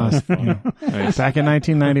happened last Nice. back in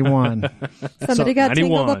 1991. Somebody got 91.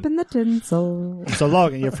 tangled up in the tinsel. So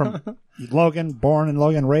Logan, you're from Logan, born in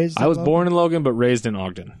Logan, raised in I was Logan? born in Logan, but raised in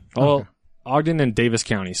Ogden. Well, Ogden and Davis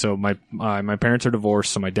County. So my parents are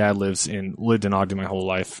divorced, so my dad lived in Ogden my whole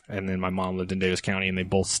life, and then my mom lived in Davis County, and they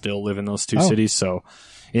both still live in those two cities. So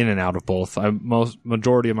in and out of both.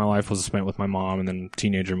 Majority of my life was spent with my mom, and then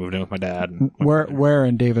teenager moved in with my dad. And Where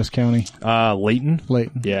in Davis County? Layton.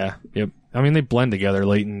 Layton. Yeah. Yep. I mean, they blend together.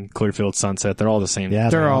 Layton, Clearfield, Sunset. They're all the same. Yeah,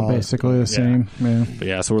 they're all basically the same. Yeah. But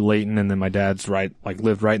yeah, so we're Layton, and then my dad's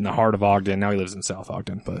lived right in the heart of Ogden. Now he lives in South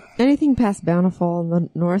Ogden. But anything past Bountiful and the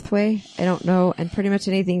Northway, I don't know, and pretty much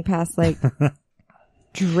anything past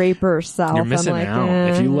Draper South. You're missing I'm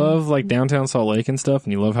out. If you love downtown Salt Lake and stuff,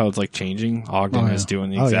 and you love how it's changing, Ogden is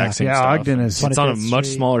doing the exact same stuff. Ogden is. It's on a much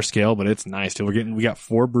smaller scale, but it's nice. We got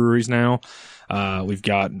 4 breweries now. We've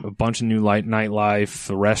got a bunch of new nightlife.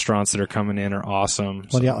 The restaurants that are coming in are awesome.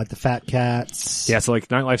 Well, you got the Fat Cats. Yeah, so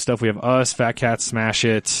nightlife stuff. We have us, Fat Cats, Smash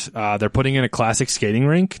It. They're putting in a classic skating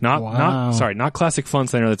rink. Not Classic Fun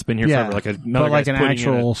Center that's been here forever. An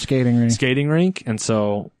actual skating rink. Skating rink, and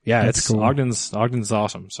so it's cool. Ogden's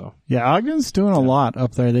awesome. So yeah, Ogden's doing a lot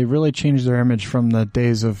up there. They really changed their image from the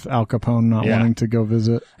days of Al Capone not wanting to go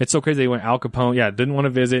visit. It's so crazy. They went Al Capone. Yeah, didn't want to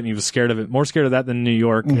visit, and he was scared of it. More scared of that than New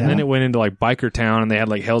York. And then it went into biker town, and they had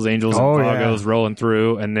Hell's Angels and Poggos rolling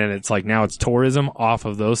through, and then it's now it's tourism off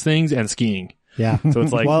of those things and skiing. Yeah. So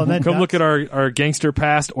it's come look at our gangster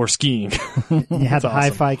past or skiing. You had the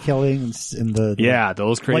hi-fi killings in the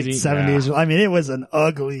those crazy late 70s. Yeah. I mean, it was an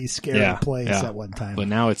ugly, scary place at one time. But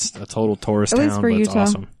now it's a total tourist at town. least for but Utah. It's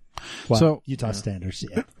awesome. Well, so Utah standards,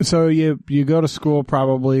 yeah. So you go to school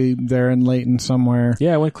probably there in Layton somewhere.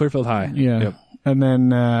 Yeah, I went Clearfield High. Yeah. Yep. And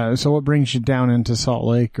then, so what brings you down into Salt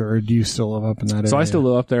Lake, or do you still live up in that area? So I still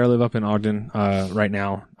live up there. I live up in Ogden right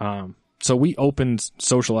now. So we opened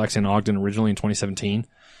Social Axe in Ogden originally in 2017,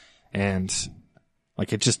 and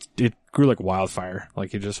it grew like wildfire.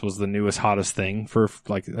 It just was the newest, hottest thing for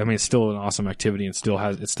it's still an awesome activity and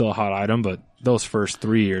it's still a hot item, but those first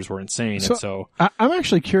 3 years were insane. So I'm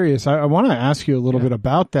actually curious. I want to ask you a little bit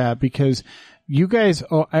about that because you guys,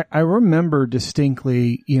 I remember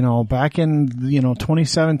distinctly, back in,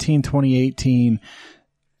 2017, 2018,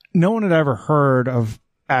 no one had ever heard of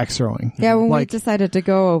axe throwing. Yeah, when we decided to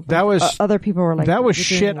go, that was other people were that was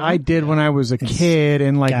shit I did when I was a kid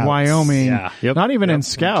in Wyoming. Yeah. Yep. Not even in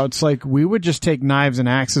scouts. We would just take knives and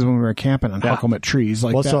axes when we were camping and huck them at trees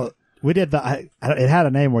So we did it had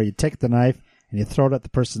a name where you take the knife and you throw it at the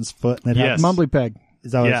person's foot and it had mumbly peg.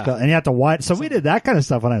 Is that what it's called? And you have to widen. So we did that kind of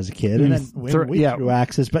stuff when I was a kid. And then we threw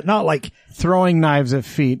axes, but not throwing knives at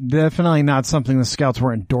feet. Definitely not something the scouts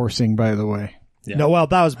were endorsing, by the way. Yeah. No, well,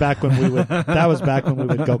 that was back when we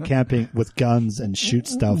would go camping with guns and shoot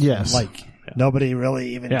stuff. Yes. Nobody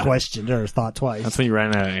really even questioned or thought twice. That's when you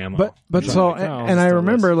ran out of ammo. But so, and I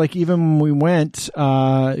remember even when we went,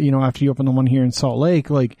 after you opened the one here in Salt Lake,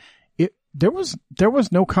 there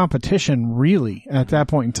was no competition really at that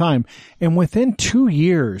point in time. And within 2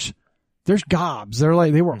 years, there's gobs. They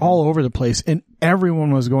were all over the place and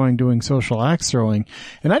everyone was doing social axe throwing.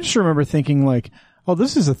 And I just remember thinking oh,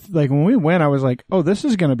 this is when we went, I was like, oh, this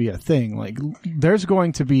is going to be a thing. There's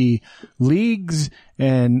going to be leagues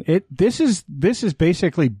and this is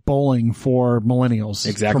basically bowling for millennials.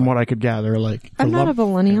 Exactly. From what I could gather. I'm not a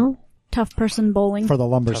millennial. Tough person bowling. For the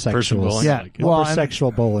lumbersexuals. Yeah.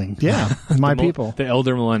 Lumbersexual bowling. Yeah. My people. The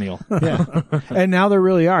elder millennial. Yeah. And now there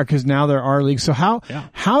really are, because now there are leagues. So how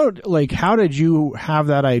did you have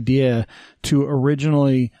that idea to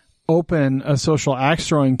originally open a social axe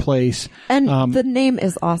throwing place? And the name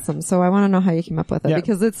is awesome. So I want to know how you came up with it,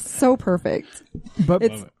 because it's so perfect. But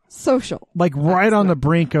it's social. Like right on the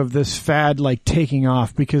brink of this fad, like taking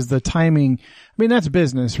off, because the timing, I mean, that's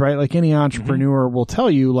business, right? Like any entrepreneur will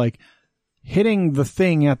tell you, like, hitting the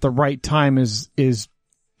thing at the right time is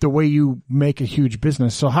the way you make a huge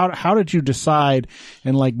business. So how did you decide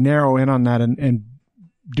and like narrow in on that and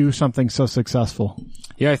do something so successful?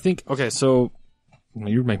 Yeah, I think, okay, so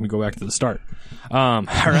you make me go back to the start. All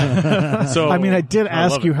right. So I mean, I did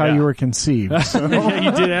ask you how you were conceived. So. Yeah,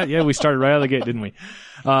 you did. Yeah, we started right out of the gate, didn't we?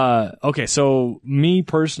 Okay, so me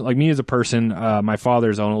as a person, my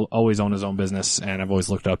father's always owned his own business, and I've always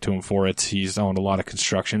looked up to him for it. He's owned a lot of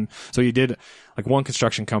construction. So he did like one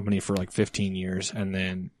construction company for like 15 years, and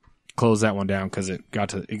then closed that one down because it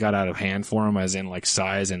got out of hand for him, as in like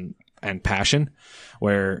size and passion,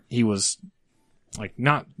 where he was like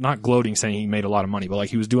not gloating saying he made a lot of money, but like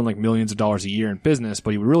he was doing like millions of dollars a year in business,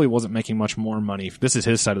 but he really wasn't making much more money. This is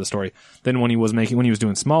his side of the story than when he was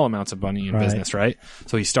doing small amounts of money in business, right?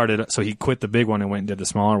 So he quit the big one and went and did the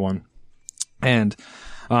smaller one. And,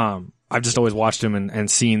 I've just always watched him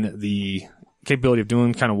and seen the capability of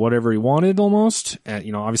doing kind of whatever he wanted almost. And,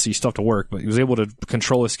 you know, obviously you still have to work, but he was able to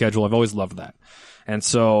control his schedule. I've always loved that. And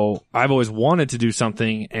so I've always wanted to do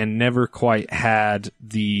something and never quite had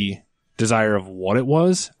the desire of what it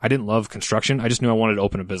was. I didn't love construction. I just knew I wanted to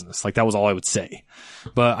open a business. Like that was all I would say.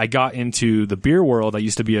 But I got into the beer world. I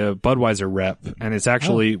used to be a Budweiser rep, and it's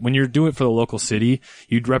actually when you're doing it for the local city,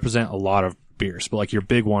 you'd represent a lot of beers, but like your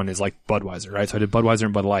big one is like Budweiser, right? So I did Budweiser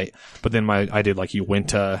and Bud Light, but then I did like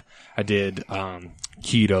Uinta, I did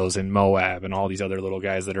Ketos and Moab and all these other little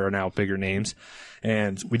guys that are now bigger names.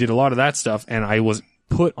 And we did a lot of that stuff, and I was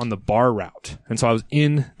put on the bar route. And so I was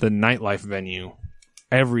in the nightlife venue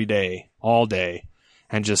every day, all day,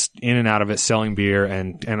 and just in and out of it selling beer.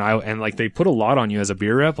 And like they put a lot on you as a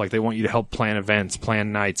beer rep. Like they want you to help plan events,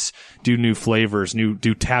 plan nights, do new flavors,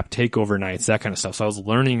 do tap takeover nights, that kind of stuff. So I was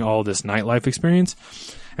learning all this nightlife experience.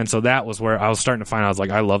 And so that was where I was starting to find, I was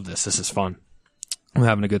like, I love this. This is fun. I'm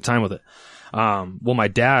having a good time with it. Well, my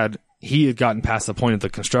dad, he had gotten past the point of the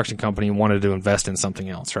construction company and wanted to invest in something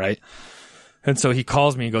else, right? And so he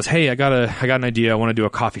calls me and goes, hey, I got an idea. I want to do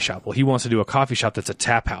a coffee shop. Well, he wants to do a coffee shop that's a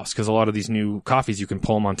tap house, because a lot of these new coffees, you can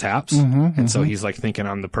pull them on taps. So he's like thinking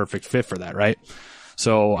I'm the perfect fit for that, right?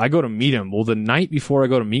 So I go to meet him. Well, the night before I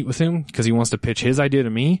go to meet with him, because he wants to pitch his idea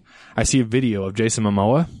to me, I see a video of Jason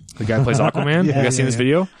Momoa, the guy who plays Aquaman. You guys seen this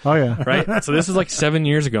video? Oh, yeah. Right? So this is like 7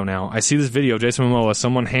 years ago now. I see this video of Jason Momoa.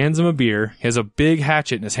 Someone hands him a beer. He has a big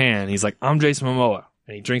hatchet in his hand. He's like, I'm Jason Momoa.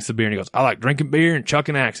 And he drinks the beer and he goes, I like drinking beer and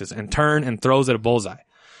chucking axes, and turn and throws at a bullseye.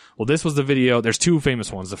 Well, this was the video. There's two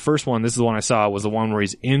famous ones. The first one, this is the one I saw, was the one where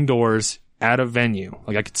he's indoors at a venue.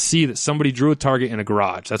 Like I could see that somebody drew a target in a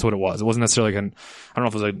garage. That's what it was. It wasn't necessarily like I don't know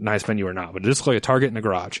if it was a nice venue or not, but just like a target in a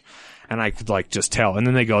garage. And I could like just tell. And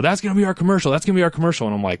then they go, that's going to be our commercial. That's going to be our commercial.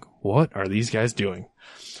 And I'm like, what are these guys doing?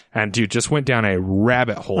 And dude, just went down a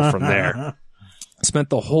rabbit hole from there. Spent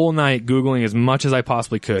the whole night Googling as much as I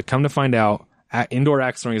possibly could. Come to find out, indoor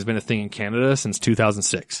axe throwing has been a thing in Canada since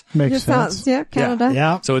 2006. Makes sense. Yeah, Canada.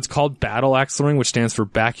 Yeah. So it's called Battle Axe Throwing, which stands for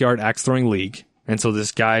Backyard Axe Throwing League. And so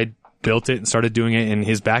this guy built it and started doing it in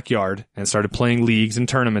his backyard and started playing leagues and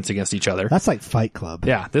tournaments against each other. That's like Fight Club.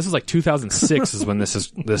 Yeah, this is like 2006 is when this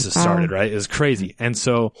is started, right? It's crazy. And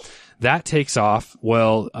so that takes off.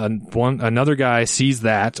 Well, another guy sees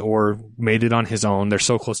that or made it on his own. They're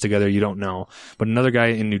so close together you don't know. But another guy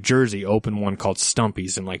in New Jersey opened one called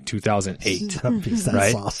Stumpy's in like 2008. Stumpy's, that's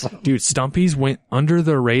right? awesome. Dude, Stumpy's went under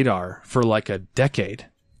the radar for like a decade.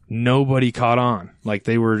 Nobody caught on. Like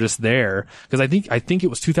they were just there. Cause I think it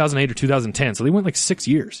was 2008 or 2010. So they went like 6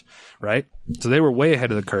 years, right? So they were way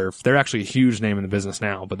ahead of the curve. They're actually a huge name in the business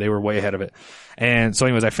now, but they were way ahead of it. And so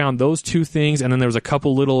anyways, I found those two things. And then there was a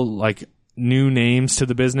couple little like new names to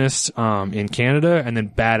the business, in Canada. And then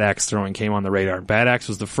Bad Axe Throwing came on the radar. Bad Axe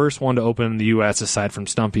was the first one to open in the US aside from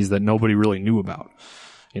Stumpy's that nobody really knew about,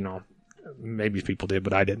 you know. Maybe people did,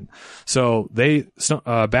 but I didn't. So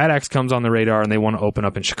Bad Axe comes on the radar and they want to open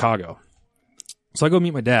up in Chicago. So I go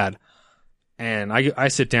meet my dad and I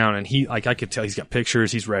sit down and I could tell he's got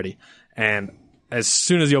pictures, he's ready. And as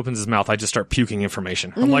soon as he opens his mouth, I just start puking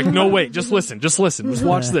information. I'm like, no, wait, just listen, just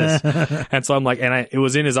watch this. And so I'm like, it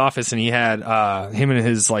was in his office, and he had, him and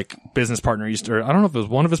his like business partner I don't know if it was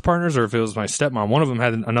one of his partners or if it was my stepmom. One of them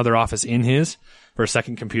had another office in his for a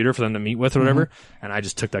second computer for them to meet with or whatever. And I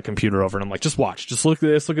just took that computer over and I'm like, just watch, just look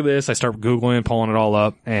at this. I start Googling, pulling it all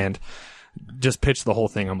up and just pitched the whole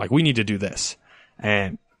thing. I'm like, we need to do this.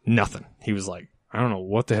 And nothing. He was like, I don't know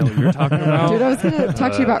what the hell you're talking about. Dude, I was going to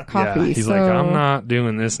talk to you about coffee. Yeah. He's like, I'm not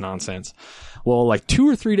doing this nonsense. Well, like 2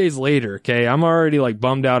 or 3 days later, okay, I'm already like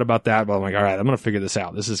bummed out about that, but I'm like, all right, I'm going to figure this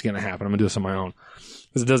out. This is going to happen. I'm going to do this on my own.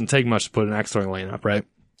 Because it doesn't take much to put an X throwing lane up, right?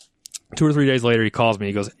 2 or 3 days later, he calls me.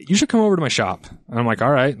 He goes, you should come over to my shop. And I'm like,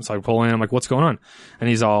 all right. And so I pull in. I'm like, what's going on? And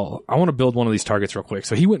he's all, I want to build one of these targets real quick.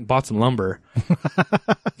 So he went and bought some lumber.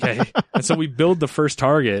 Okay. And so we build the first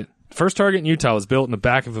target. First target in Utah was built in the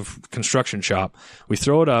back of a construction shop. We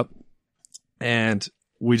throw it up and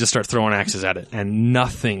we just start throwing axes at it and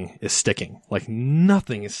nothing is sticking. Like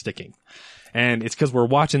nothing is sticking. And it's because we're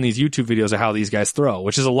watching these YouTube videos of how these guys throw,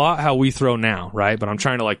 which is a lot how we throw now, right? But I'm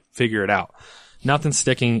trying to like figure it out. Nothing's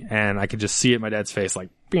sticking, and I could just see it in my dad's face, like,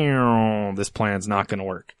 this plan's not going to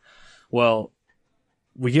work. Well,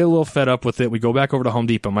 we get a little fed up with it. We go back over to Home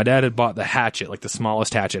Depot. My dad had bought the hatchet, like the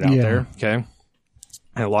smallest hatchet out there, okay?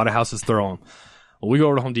 And a lot of houses throw them. Well, we go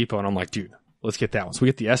over to Home Depot, and I'm like, dude, let's get that one. So we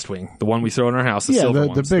get the Estwing, the one we throw in our house, the silver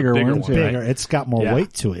ones, the bigger ones. Bigger. Right? It's got more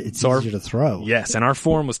weight to it. It's easier to throw. Yes, and our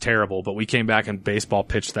form was terrible, but we came back and baseball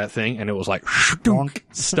pitched that thing, and it was like,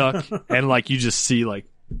 stuck, and like you just see like,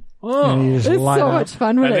 oh, it's so much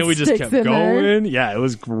fun when and then we just kept going. There. Yeah, it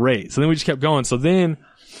was great. So then we just kept going. So then,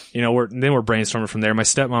 you know, we're brainstorming from there. My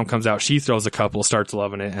stepmom comes out, she throws a couple, starts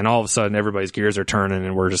loving it, and all of a sudden everybody's gears are turning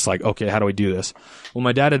and we're just like, okay, how do we do this? Well,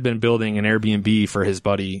 my dad had been building an Airbnb for his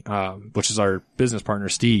buddy, which is our business partner,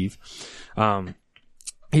 Steve.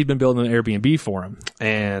 He'd been building an Airbnb for him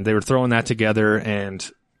and they were throwing that together, and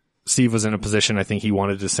Steve was in a position, I think he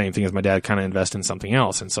wanted the same thing as my dad, kind of invest in something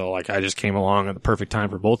else. And so like I just came along at the perfect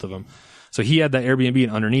time for both of them. So he had that Airbnb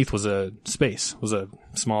and underneath was a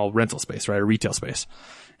small rental space, right? A retail space.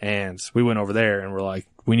 And we went over there and we're like,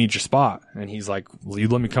 we need your spot. And he's like, will you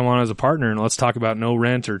let me come on as a partner and let's talk about no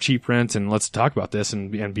rent or cheap rent and let's talk about this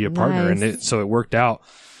and be a partner. Nice. And so it worked out.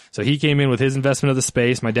 So he came in with his investment of the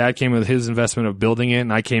space. My dad came in with his investment of building it,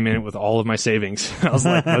 and I came in with all of my savings. I was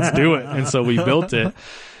like, let's do it. And so we built it.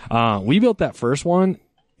 We built that first one.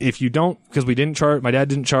 If you don't, because we didn't charge, my dad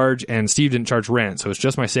didn't charge and Steve didn't charge rent. So it's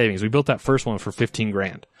just my savings. We built that first one for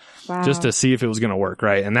 $15,000 just to see if it was going to work.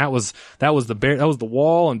 Right. And that was the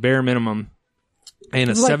wall and bare minimum. And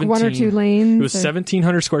a like 1 or 2 lanes. It was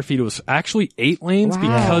 1,700 square feet. It was actually 8 lanes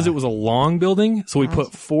because it was a long building. So we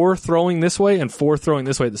put 4 throwing this way and 4 throwing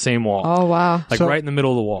this way at the same wall. Oh, wow. Like right in the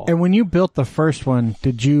middle of the wall. And when you built the first one,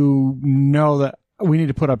 did you know that we need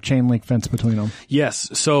to put up chain link fence between them? Yes.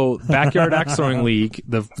 So Backyard Axe Throwing League,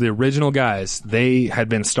 the original guys, they had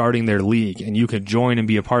been starting their league, and you could join and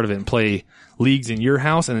be a part of it and play leagues in your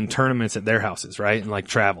house and then tournaments at their houses, right? And like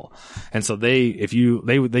travel. And so they gave you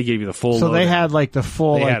the full. So they had like the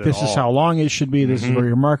full, like this is how long it should be. This is where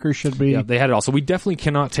your markers should be. Yeah, they had it all. So we definitely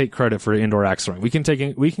cannot take credit for indoor axe throwing. We can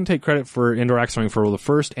take credit for indoor axe throwing for the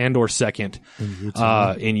first and or second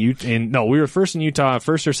in Utah. No, we were first in Utah,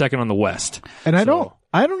 first or second on the West. And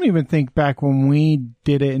I don't even think back when we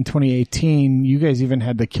did it in 2018, you guys even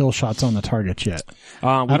had the kill shots on the targets yet.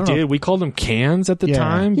 We did. We called them cans at the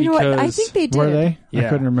time. You know what? I think they did. Were they? Yeah. I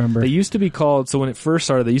couldn't remember. They used to be called, so when it first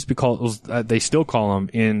started, they used to be called, they still call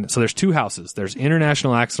them so there's 2 houses. There's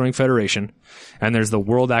International Axe Throwing Federation and there's the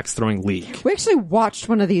World Axe Throwing League. We actually watched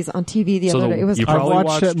one of these on TV the other day. I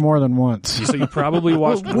watched it more than once. So you probably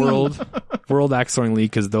watched World Axe Throwing League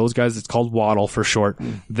because those guys, it's called Waddle for short.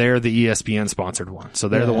 They're the ESPN sponsored one. So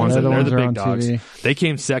they're the ones that they're the big dogs. TV. They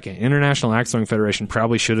came second. International Axe Throwing Federation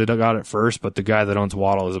probably should have got it first, but the guy that owns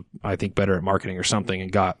Waddle is, I think, better at marketing or something and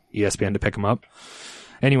got ESPN to pick him up.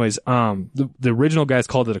 Anyways, the original guys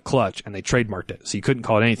called it a clutch and they trademarked it, so you couldn't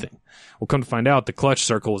call it anything. Well, come to find out, the clutch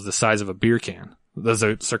circle was the size of a beer can. There's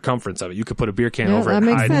a circumference of it. You could put a beer can over it and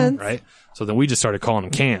hide it, right? So then we just started calling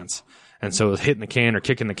them cans. And so it was hitting the can or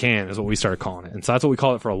kicking the can is what we started calling it. And so that's what we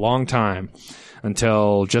called it for a long time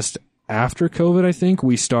until just after COVID, I think,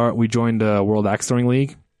 we joined World Axe Throwing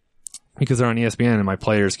League because they're on ESPN and my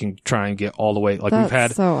players can try and get all the way. Like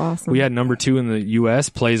that's so awesome. We had number 2 in the U.S.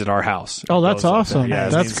 plays at our house. Oh, that's awesome. Yeah,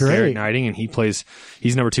 that's great. Eric Knighting, and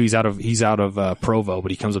he's number 2. He's out of Provo,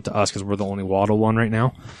 but he comes up to us because we're the only Waddle one right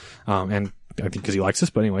now. And I think because he likes us,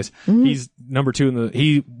 but anyways, he's number 2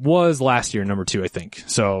 he was last year number 2, I think.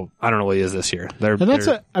 So I don't know what he is this year.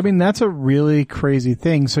 That's a really crazy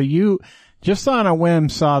thing. So you just on a whim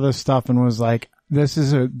saw this stuff and was like, This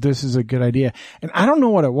is a good idea. And I don't know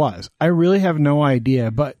what it was. I really have no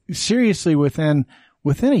idea, but seriously, within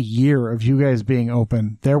a year of you guys being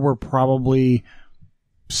open, there were probably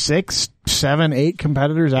 6, 7, 8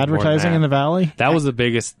 competitors advertising in the Valley. That was the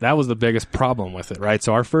biggest problem with it, right?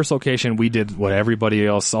 So our first location, we did what everybody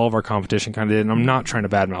else, all of our competition kind of did. And I'm not trying to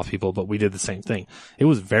badmouth people, but we did the same thing. It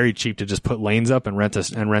was very cheap to just put lanes up and rent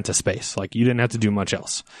a space. Like, you didn't have to do much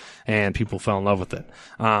else. And people fell in love with it.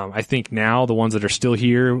 I think now the ones that are still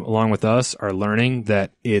here along with us are learning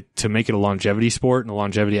that to make it a longevity sport and a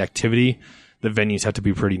longevity activity, the venues have to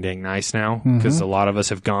be pretty dang nice now, because a lot of us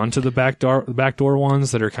have gone to the backdoor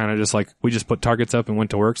ones that are kind of just like, we just put targets up and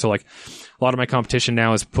went to work. So like, a lot of my competition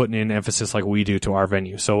now is putting in emphasis like we do to our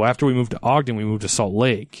venue. So after we moved to Ogden, we moved to Salt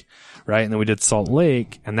Lake, right? And then we did Salt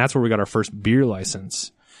Lake, and that's where we got our first beer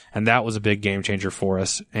license. And that was a big game changer for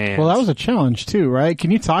us. And well, that was a challenge too, right?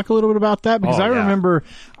 Can you talk a little bit about that? Because I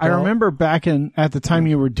remember back at the time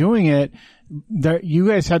you were doing it, that you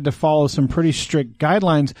guys had to follow some pretty strict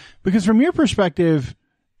guidelines, because from your perspective,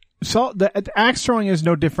 the axe throwing is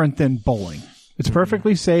no different than bowling. It's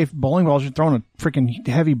perfectly safe. Bowling balls, you're throwing a freaking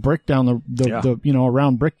heavy brick down a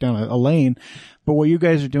round brick down a lane. But what you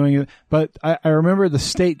guys are doing, but I remember the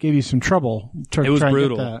state gave you some trouble. It was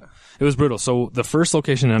brutal. It was brutal. So the first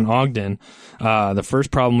location in Ogden, the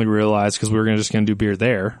first problem we realized, because we were just going to do beer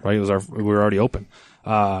there, right? We were already open.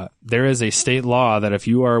 There is a state law that if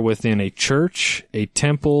you are within a church, a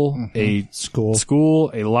temple, a school,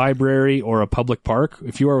 a library, or a public park,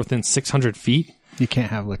 if you are within 600 feet, you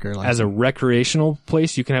can't have liquor license. As a recreational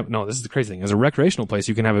place, you can have, no, this is the crazy thing. As a recreational place,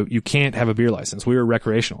 you can't have a beer license. We were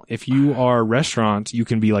recreational. If you are a restaurant, you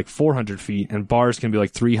can be like 400 feet, and bars can be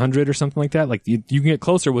like 300 or something like that. Like, you can get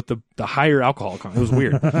closer with the higher alcohol content. It was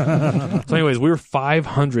weird. So anyways, we were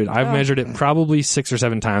 500. I've measured it probably 6 or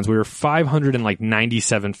 7 times. We were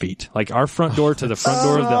 597 feet. Like, our front door to the front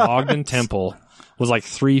door of the Ogden Temple was like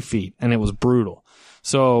 3 feet, and it was brutal.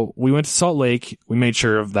 So we went to Salt Lake. We made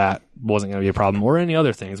sure of that wasn't going to be a problem, or any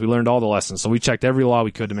other things. We learned all the lessons. So we checked every law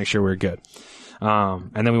we could to make sure we were good. And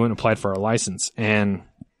then we went and applied for our license. And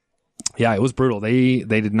yeah, it was brutal. They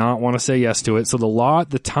did not want to say yes to it. So the law at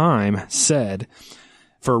the time said,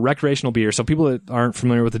 for recreational beer, so people that aren't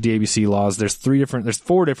familiar with the DABC laws, there's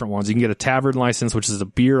 4 different ones. You can get a tavern license, which is a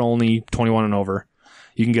beer only, 21 and over.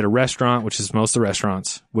 You can get a restaurant, which is most of the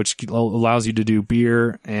restaurants, which allows you to do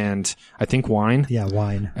beer and I think wine. Yeah,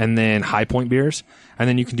 wine. And then High Point beers. And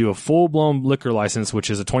then you can do a full-blown liquor license, which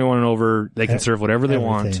is a 21 and over. They can serve whatever they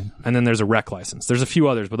want. And then there's a rec license. There's a few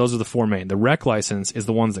others, but those are the 4 main. The rec license is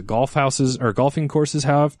the ones that golf houses or golfing courses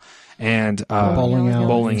have, and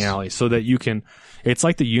bowling alleys. So that you can, it's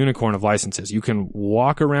like the unicorn of licenses. You can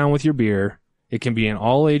walk around with your beer. It can be an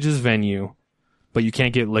all ages venue, but you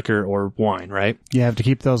can't get liquor or wine, right? You have to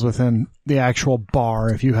keep those within the actual bar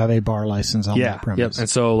if you have a bar license on that premise. And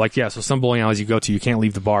so, so some bowling alleys you go to, you can't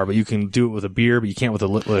leave the bar, but you can do it with a beer, but you can't with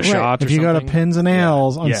a shot or If you go to Pins and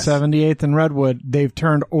Ales on 78th and Redwood, they've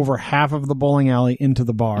turned over half of the bowling alley into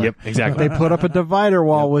the bar. Yep, exactly. They put up a divider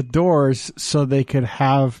wall with doors so they could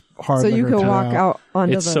have hard liquor. So you could walk out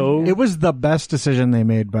onto It was the best decision they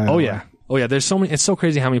made, by the way. Oh yeah, there's so many. It's so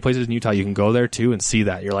crazy how many places in Utah you can go there too and see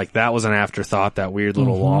that. You're like, that was an afterthought, that weird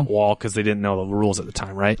little wall, because they didn't know the rules at the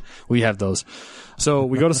time, right? We have those. So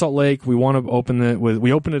we go to Salt Lake. We want to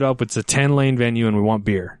we open it up. It's a 10-lane venue, and we want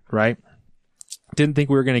beer, right? Didn't think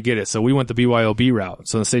we were going to get it, so we went the BYOB route.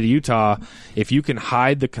 So in the state of Utah, if you can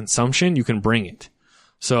hide the consumption, you can bring it.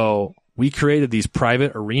 So we created these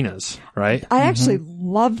private arenas, right? I actually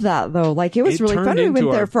loved that though. Like, it was really fun. We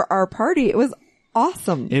went there for our party. It was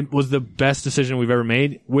awesome. It was the best decision we've ever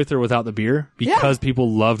made, with or without the beer, because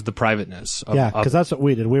people loved the privateness. Because that's what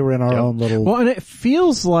we did. We were in our own little... Well, and it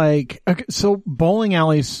feels like... Okay, so bowling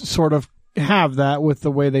alleys sort of have that with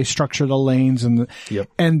the way they structure the lanes, and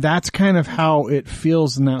and that's kind of how it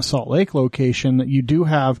feels in that Salt Lake location, that you do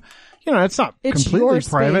have... it's not completely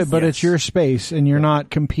private, but it's your space, and you're not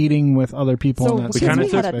competing with other people. So in that we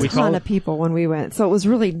had a ton of people when we went, so it was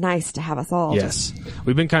really nice to have us all. Yes,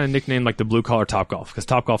 we've been kind of nicknamed like the blue collar Topgolf, because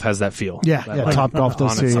Topgolf has that feel. Yeah, Topgolf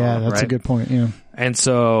does too. Yeah, that's a good point. Yeah. And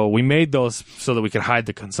so we made those so that we could hide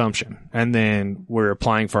the consumption. And then we're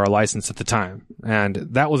applying for our license at the time. And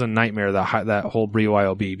that was a nightmare, that whole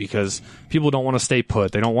BYOB, because people don't want to stay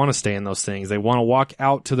put. They don't want to stay in those things. They want to walk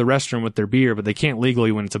out to the restroom with their beer, but they can't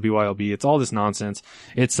legally when it's a BYOB. It's all this nonsense.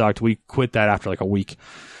 It sucked. We quit that after like a week,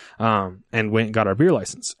 and went and got our beer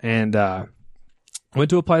license. And, went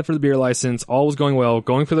to apply for the beer license. All was going well,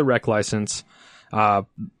 going for the rec license.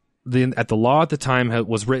 At the law at the time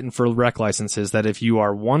was written for rec licenses that if you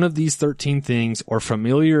are one of these 13 things or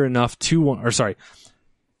familiar enough to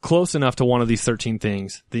close enough to one of these 13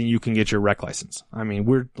 things, then you can get your rec license. I mean,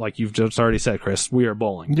 we're like you've just already said, Chris, we are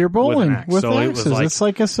bowling. You're bowling with so axes. It's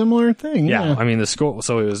like a similar thing. Yeah. I mean, the score,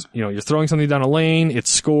 so it was, you're throwing something down a lane, it's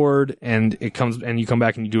scored, and it comes, and you come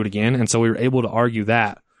back and you do it again. And so we were able to argue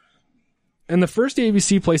that. And the first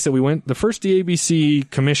DABC place that we went, the first DABC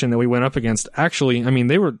commission that we went up against, actually, I mean,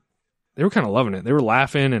 they were kind of loving it. They were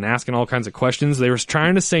laughing and asking all kinds of questions. They were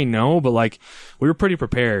trying to say no, but like, we were pretty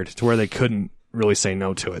prepared to where they couldn't really say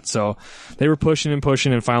no to it. So they were pushing,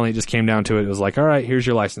 and finally it just came down to it. It was like, all right, here's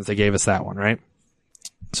your license. They gave us that one, right?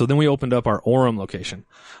 So then we opened up our Orem location.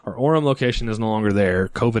 Our Orem location is no longer there.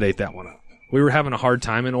 COVID ate that one up. We were having a hard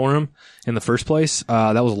time in Orem in the first place.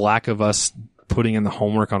 That was lack of us putting in the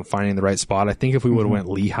homework on finding the right spot. I think if we would have went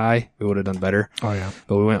Lehigh, we would have done better. Oh yeah.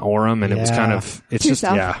 But we went Orem, and it was kind of, it's just,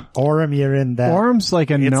 Orem, you're in that. Orem's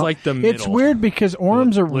like it's like the middle. It's weird because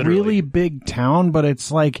Orem's a really big town, but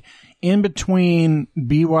it's like in between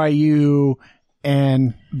BYU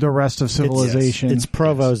and the rest of civilization. It's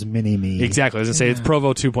Provo's mini-me. Exactly. I was going to say, it's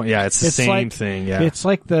Provo 2. Yeah, it's the same thing. Yeah. It's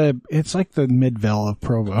like the Midvale of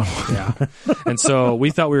Provo. Yeah. And so we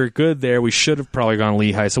thought we were good there. We should have probably gone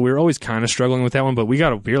Lehigh. So we were always kind of struggling with that one, but we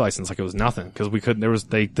got a beer license like it was nothing because we couldn't,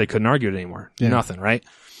 they couldn't argue it anymore. Yeah. Nothing, right?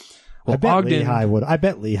 Well, I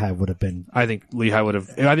bet Lehigh would have been. I think Lehigh would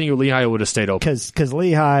have stayed open. Because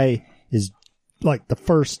Lehigh is like the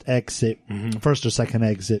first exit, first or second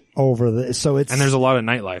exit over the, so it's, and there's a lot of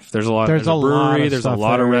nightlife. There's a brewery, there's a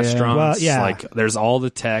lot of restaurants. Well, yeah. Like there's all the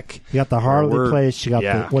tech. You got the Harley place. You got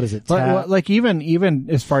the, what is it? Like even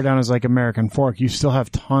as far down as like American Fork, you still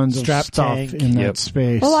have tons of stuff in that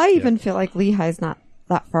space. Well, I even feel like Lehigh's not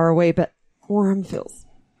that far away, but Orem feels.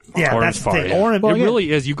 Yeah, that's far. Yeah. Orem, it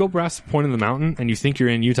really is. You go past the point of the mountain and you think you're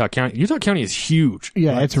in Utah County. Utah County is huge.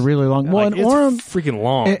 Yeah, it's really long. Well, like, and Orem, it's freaking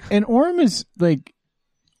long. And Orem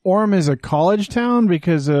is a college town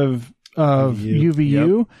because of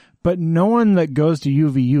UVU, but no one that goes to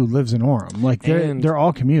UVU lives in Orem. Like they're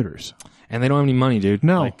all commuters. And they don't have any money, dude.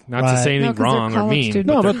 No. Like, not to say anything wrong or mean.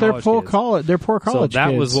 But they're poor college. They're poor college. So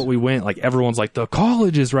that kids. was what we went. Like everyone's like, the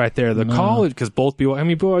college is right there. The college, because both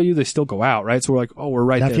BYU, they still go out, right? So we're like, oh, we're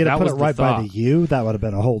right there. If you had put it right by the U, that would have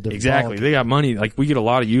been a whole different. Exactly. They got money. Like we get a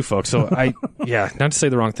lot of U folks. So not to say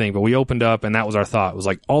the wrong thing, but we opened up and that was our thought. It was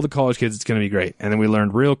like all the college kids, it's going to be great. And then we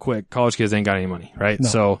learned real quick, college kids ain't got any money, right? No.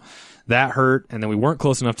 So that hurt. And then we weren't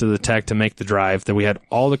close enough to the tech to make the drive that we had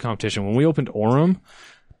all the competition. When we opened Orem,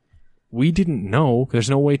 we didn't know, there's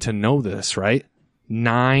no way to know this, right?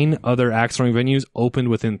 9 other axe throwing venues opened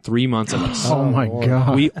within 3 months of us. Oh my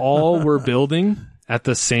God. We all were building at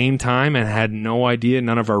the same time and had no idea.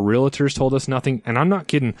 None of our realtors told us nothing. And I'm not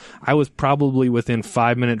kidding. I was probably within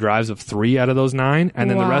 5-minute drives of 3 out of those 9. And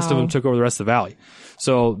then the rest of them took over the rest of the valley.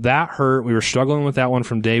 So that hurt. We were struggling with that one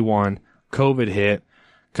from day one. COVID hit.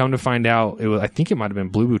 Come to find out, I think it might have been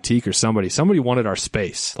Blue Boutique or somebody. Somebody wanted our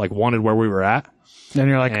space, like wanted where we were at. And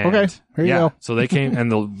you're like, okay, here you go. So they came, and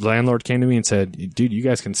the landlord came to me and said, dude, you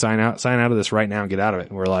guys can sign out of this right now and get out of it.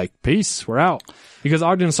 And we're like, peace, we're out. Because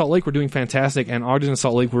Ogden and Salt Lake were doing fantastic, and Ogden and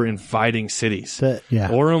Salt Lake were inviting cities.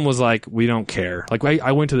 Orem was like, we don't care. Like,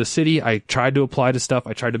 I went to the city, I tried to apply to stuff,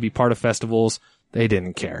 I tried to be part of festivals, they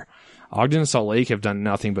didn't care. Ogden and Salt Lake have done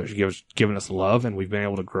nothing but given us love, and we've been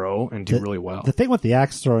able to grow and do really well. The thing with the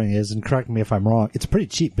axe throwing is, and correct me if I'm wrong, it's a pretty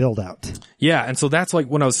cheap build out. Yeah, and so that's like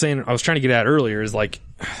what I was saying, I was trying to get at earlier is like,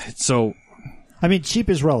 so. I mean, cheap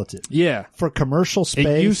is relative. Yeah. For commercial space.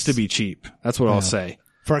 It used to be cheap. That's what I'll say.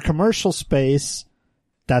 For a commercial space,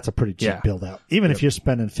 that's a pretty cheap build out. Even if you're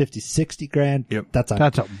spending 50, 60 grand, that's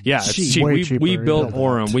a cheap. It's cheap. We built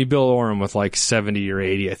Orem. We built Orem with like 70 or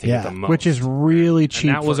 80, I think, at the most. Which is really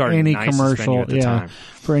cheap that was for our any commercial. At the time.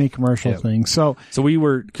 For any commercial thing. So we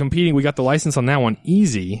were competing. We got the license on that one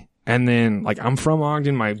easy. And then, like, I'm from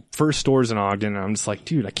Ogden. My first store's in Ogden. And I'm just like,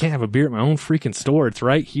 dude, I can't have a beer at my own freaking store. It's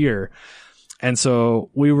right here. And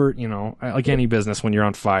so we were, like any business, when you're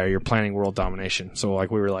on fire, you're planning world domination. So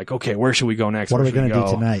like we were like, okay, where should we go next? What are we going to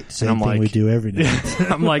do tonight? Same thing we do every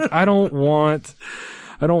night. I'm like, I don't want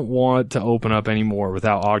to open up anymore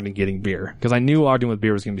without Ogden getting beer, because I knew Ogden with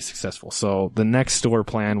beer was going to be successful. So the next store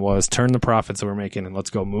plan was turn the profits that we're making and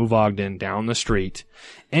let's go move Ogden down the street.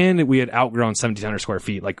 And we had outgrown 1,700 square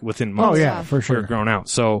feet, like within months. Oh yeah, for sure. We were grown out.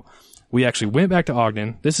 So we actually went back to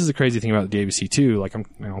Ogden. This is the crazy thing about the DABC too. Like I'm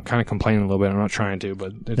kind of complaining a little bit. I'm not trying to,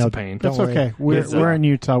 but it's a pain. That's okay. We're in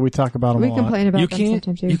Utah. We talk about them a lot. We complain about them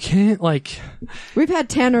sometimes too. You can't like. We've had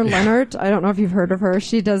Tanner Leonard. I don't know if you've heard of her.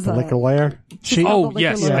 She does the Liquor Lair.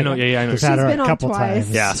 Yes, I know. Yeah, I know. She's had her a couple times.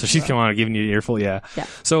 Yeah, so she's come on and giving you an earful. Yeah.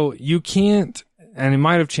 So you can't, and it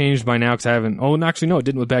might have changed by now because I haven't. Oh, actually, no, it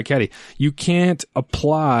didn't with Bad Caddy. You can't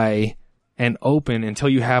apply and open until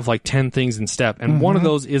you have like 10 things in step. And one of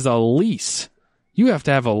those is a lease. You have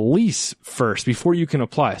to have a lease first before you can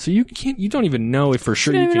apply. So you don't even know if for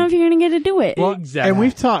sure you don't even know if you're going to get to do it. Well, exactly. And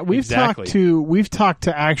we've talked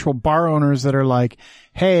to actual bar owners that are like,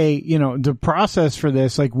 hey, the process for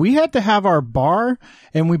this, like we had to have our bar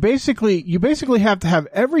and you basically have to have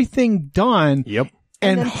everything done. Yep.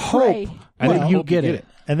 And hope that you get it.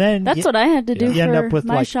 And then that's what I had to do you end up with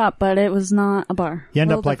my shop, but it was not a bar. You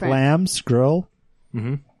end up like Lamb's Grill.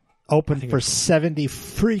 Mm-hmm. Open for 70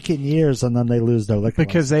 freaking years, and then they lose their liquor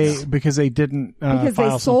because license. they didn't because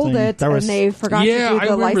they sold it and they forgot to do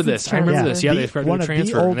the license transfer. I remember this. Yeah, they forgot to do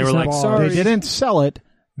the transfer. And they were like, sorry. They didn't sell it.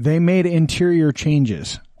 They made interior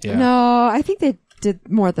changes. Yeah. No, I think they did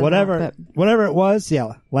more than that. Whatever it was,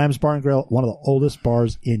 Lamb's Bar and Grill, one of the oldest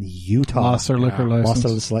bars in Utah. Lost their liquor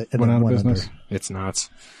license. Went out of business. It's nuts.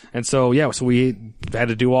 And so, so we had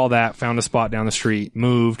to do all that, found a spot down the street,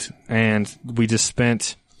 moved, and we just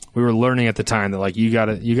spent... We were learning at the time that like you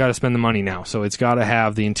gotta spend the money now. So it's gotta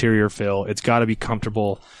have the interior fill. It's gotta be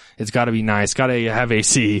comfortable. It's gotta be nice. Gotta have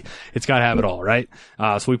AC. It's gotta have it all, right?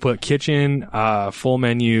 So we put kitchen, full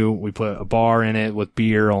menu. We put a bar in it with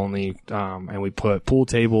beer only. And we put pool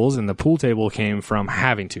tables, and the pool table came from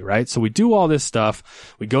having to, right? So we do all this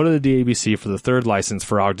stuff. We go to the DABC for the third license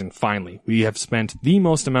for Ogden. Finally, we have spent the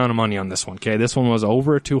most amount of money on this one. Okay. This one was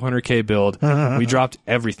over a $200K build. We dropped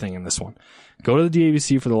everything in this one. Go to the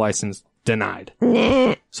DABC for the license, denied.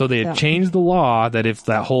 So they had changed the law that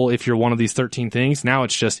if you're one of these 13 things, now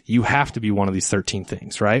it's just you have to be one of these 13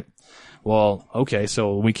 things, right? Well, okay,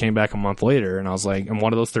 so we came back a month later and I was like, and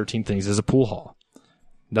one of those 13 things is a pool hall.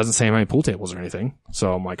 It doesn't say how many pool tables or anything.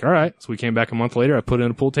 So I'm like, all right. So we came back a month later, I put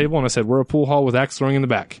in a pool table and I said, we're a pool hall with axe throwing in the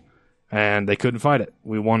back. And they couldn't fight it.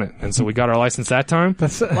 We won it. And so we got our license that time.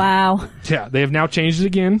 Wow. Yeah, they have now changed it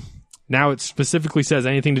again. Now it specifically says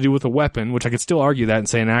anything to do with a weapon, which I could still argue that and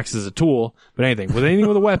say an axe is a tool, but anything with anything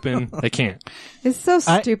with a weapon, they can't. It's so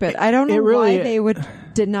stupid. I don't know why they would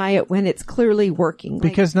deny it when it's clearly working.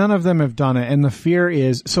 Because none of them have done it, and the fear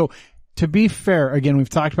is so. To be fair, again, we've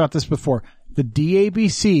talked about this before. The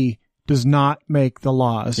DABC does not make the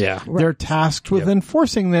laws. Yeah, they're tasked with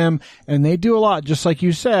enforcing them, and they do a lot. Just like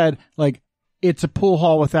you said, like it's a pool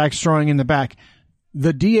hall with axe throwing in the back.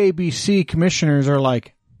 The DABC commissioners are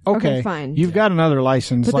like, okay, fine. You've got another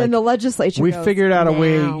license. But then the legislature we figured out a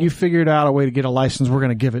way. You figured out a way to get a license. We're going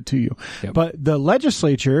to give it to you. Yep. But the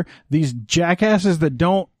legislature, these jackasses that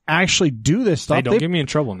don't actually do this stuff, hey, don't get me in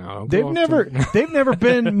trouble now. They've never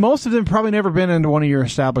been. Most of them probably never been into one of your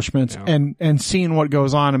establishments and seen what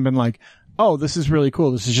goes on and been like, oh, this is really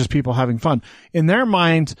cool. This is just people having fun. In their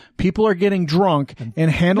minds, people are getting drunk and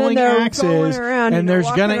handling axes, and there's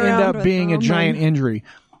going to end up being a giant injury.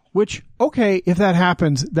 Which, okay, if that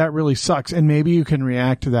happens, that really sucks, and maybe you can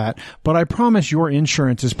react to that. But I promise your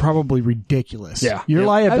insurance is probably ridiculous. Yeah. Your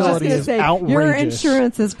liability is outrageous. Your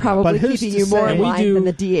insurance is probably keeping you more in line than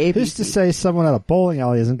the DABC. Who's to say someone at a bowling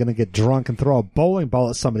alley isn't going to get drunk and throw a bowling ball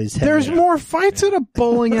at somebody's head? There's more fights at a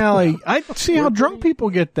bowling alley. I see how drunk people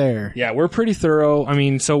get there. Yeah, we're pretty thorough. I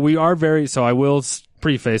mean, so we are so I will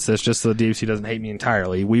preface this just so the DABC doesn't hate me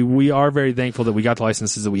entirely. We are very thankful that we got the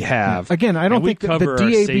licenses that we have. Again, I don't think that the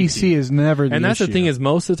DABC is never the And that's issue. the thing is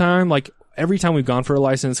most of the time, like every time we've gone for a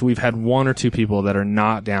license, we've had one or two people that are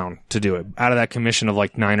not down to do it out of that commission of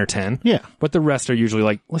like 9 or 10. Yeah. But the rest are usually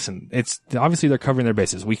like, listen, it's obviously they're covering their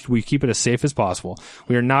bases. We keep it as safe as possible.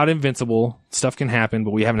 We are not invincible. Stuff can happen, but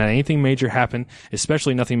we haven't had anything major happen,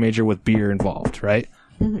 especially nothing major with beer involved, right?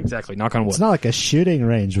 Exactly. Knock on wood. It's not like a shooting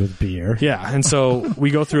range with beer. Yeah. And so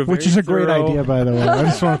we go through which is a great idea, by the way. I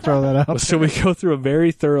just want to throw that out. So we go through a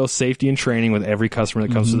very thorough safety and training with every customer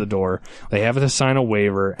that comes to the door. They have to sign a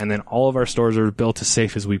waiver, and then all of our stores are built as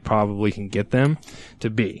safe as we probably can get them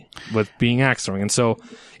to be with being axe throwing. And so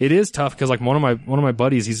it is tough because like one of my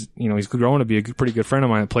buddies, he's growing to be a pretty good friend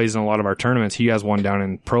of mine that plays in a lot of our tournaments. He has one down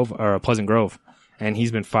in Pleasant Grove, and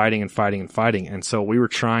he's been fighting. And so we were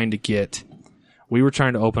trying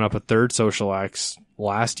to open up a third Social Axe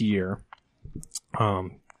last year.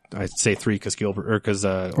 I'd say 3 because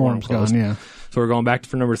Orm's gone. Yeah. So we're going back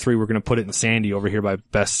for number 3. We're going to put it in Sandy over here by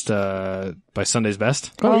Sunday's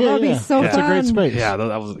Best. Oh, that'd be so fun. It's a great space.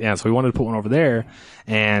 Yeah, so we wanted to put one over there,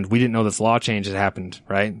 and we didn't know this law change had happened,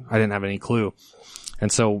 right? I didn't have any clue.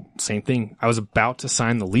 And so, same thing. I was about to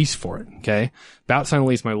sign the lease for it, okay? About to sign the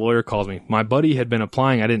lease, my lawyer calls me. My buddy had been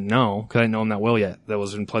applying, I didn't know, because I didn't know him that well yet, that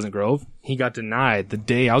was in Pleasant Grove. He got denied the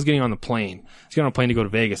day I was getting on the plane. I was getting on a plane to go to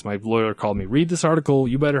Vegas. My lawyer called me, read this article,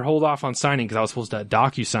 you better hold off on signing, because I was supposed to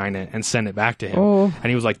DocuSign it and send it back to him. And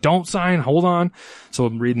he was like, don't sign, hold on. So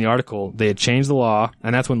I'm reading the article. They had changed the law,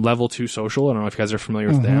 and that's when Level 2 Social, I don't know if you guys are familiar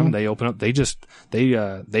with them, they open up, they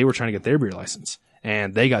were trying to get their beer license,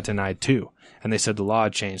 and they got denied too. And they said the law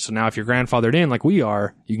had changed. So now if you're grandfathered in like we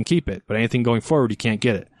are, you can keep it. But anything going forward, you can't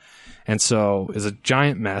get it. And so it was a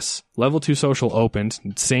giant mess. Level 2 Social opened.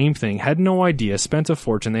 Same thing. Had no idea. Spent a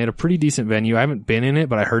fortune. They had a pretty decent venue. I haven't been in it,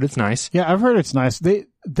 but I heard it's nice. Yeah, I've heard it's nice.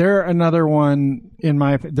 They're another one,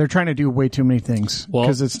 they're trying to do way too many things.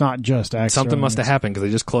 Because it's not just Axe Something Throwing. must have happened because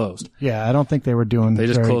they just closed. Yeah, I don't think they were doing They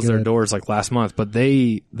just very closed good. their doors like last month. But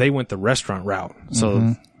they went the restaurant route.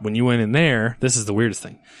 So when you went in there, this is the weirdest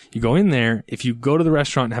thing. You go in there, if you go to the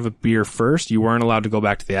restaurant and have a beer first, you weren't allowed to go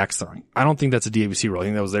back to the axe throwing. I don't think that's a DABC rule. I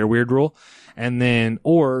think that was their weird rule. And then,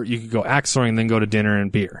 or you could go axe throwing and then go to dinner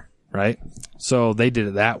and beer, right? So they did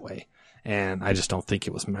it that way. And I just don't think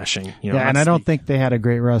it was meshing. You know, and I don't think they had a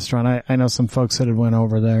great restaurant. I know some folks that had went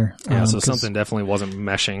over there. Yeah, so something definitely wasn't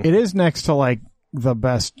meshing. It is next to like the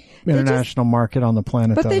best international market on the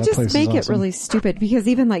planet. But though. they That just place is make it awesome. really stupid because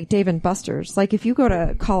even like Dave and Buster's, like if you go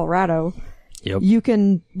to Colorado, Yep. you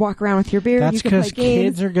can walk around with your beer. That's you can play because games.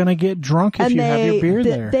 kids are going to get drunk if And you have your beer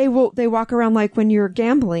there. They walk around like when you're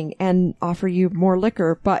gambling and offer you more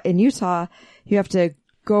liquor. But in Utah, you have to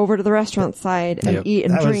go over to the restaurant side and eat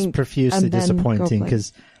and that drink. was profusely and then go disappointing play.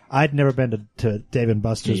 because I'd never been to Dave and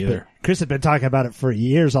Buster's, Me but either. Chris had been talking about it for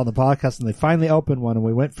years on the podcast, and they finally opened one, and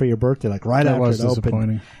we went for your birthday, like right That after was it opened.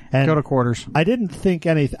 disappointing. And Go to Quarters. I didn't think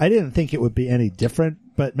it would be any different,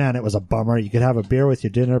 but man, it was a bummer. You could have a beer with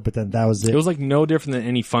your dinner, but then that was it. It was like no different than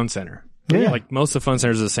any fun center. Yeah. Like most of the fun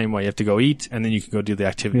centers are the same way. You have to go eat and then you can go do the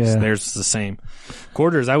activities. Yeah. Theirs is the same.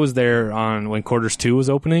 Quarters, I was there when Quarters 2 was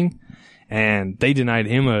opening and they denied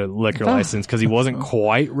him a liquor license because he wasn't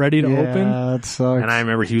quite ready to open. That sucks. And I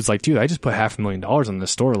remember he was like, dude, I just put $500,000 on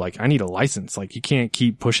this store. Like, I need a license. Like, you can't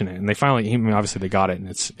keep pushing it. And they finally, obviously they got it and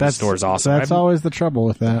his store is awesome. That's always the trouble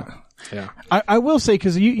with that. Yeah. I will say,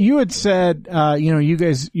 cause you had said, you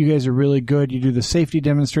guys are really good. You do the safety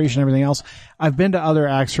demonstration, everything else. I've been to other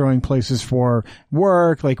axe throwing places for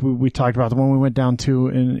work. Like we talked about the one we went down to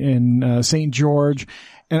in St. George.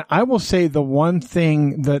 And I will say the one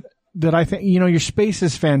thing that I think, your space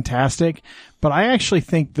is fantastic, but I actually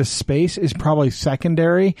think the space is probably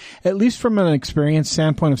secondary, at least from an experience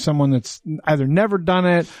standpoint of someone that's either never done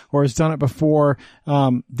it or has done it before.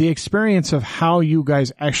 The experience of how you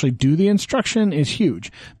guys actually do the instruction is huge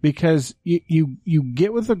because you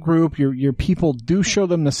get with a group, your people do show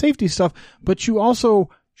them the safety stuff, but you also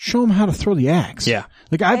show them how to throw the axe. Yeah.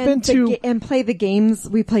 Like I've been to and play the games.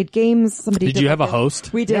 We played games. Somebody Did you have a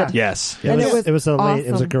host? We did. Yeah. Yes. And Yes. it was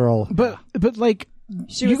a girl. But like,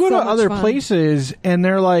 She you was go so to much other fun. places and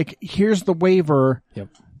they're like, here's the waiver. Yep.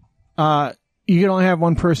 You can only have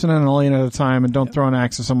one person in a lane at a time and don't throw an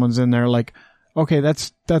axe if someone's in there. Like, okay,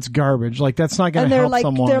 that's garbage. Like, that's not going And to they're help like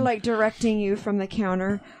someone. they're like directing you from the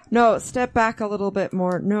counter. No, step back a little bit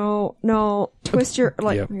more. No, twist your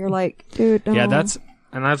like. Yep. You're like, dude. No. Yeah, that's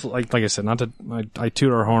like I said, not to I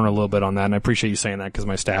toot our horn a little bit on that, and I appreciate you saying that because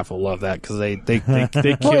my staff will love that because they kill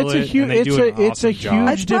well, it and they do an it's a awesome job.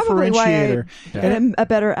 huge That's probably differentiator. why I'm a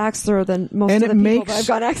better axe thrower than most And of it the people makes- that I've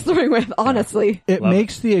gone axe throwing with. Honestly, It Love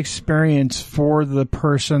makes the experience for the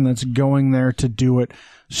person that's going there to do it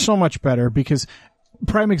so much better because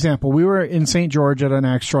prime example, we were in St. George at an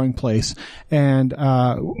axe throwing place and,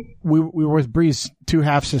 we were with Bree's two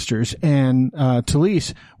half sisters and,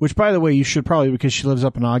 Talise, which by the way, you should probably, because she lives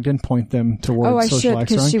up in Ogden, point them towards I social should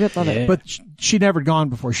axe because throwing. she would love it. But she'd never gone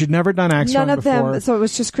before. She'd never done axe None throwing of before. them. So it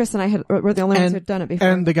was just Chris and I were the only ones who had done it before.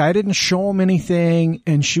 And the guy didn't show him anything,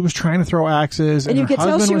 and she was trying to throw axes, And you her could tell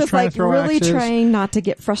husband she was trying like to throw really axes. trying not to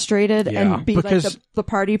get frustrated Yeah. and be Because like the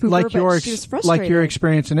party pooper, like but your she was frustrated. like your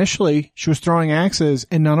experience initially, she was throwing axes,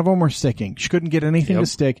 and none of them were sticking. She couldn't get anything to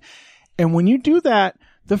stick. And when you do that,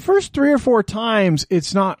 the first 3 or 4 times,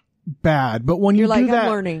 it's not bad. But when you You're like, do I'm that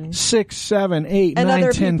learning. 6, 7, 8, And 9,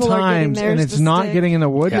 other 10 people are getting times, theirs and it's to not stick. getting in the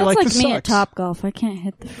wood, you're That's like, like this me at sucks. Topgolf. I can't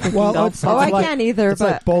hit the freaking Well, golf it's ball. I like- can't either, It's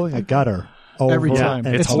but like bowling a gutter Every over time.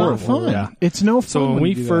 and It's horrible. not fun. Yeah. It's no fun. So when we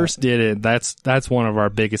you do first did it, that's one of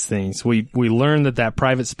our biggest things. We learned that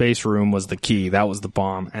private space room was the key. That was the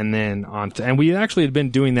bomb. And then and we actually had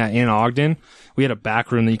been doing that in Ogden. We had a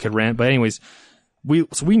back room that you could rent. But anyways, we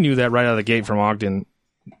knew that right out of the gate from Ogden.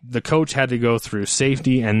 The coach had to go through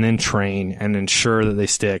safety and then train and ensure that they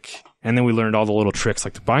stick And then we learned all the little tricks,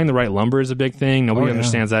 like buying the right lumber is a big thing. Nobody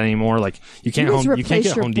understands that anymore. Like you can't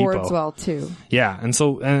get Home Depot. Boards well too. Yeah, and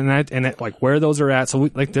so like where those are at. So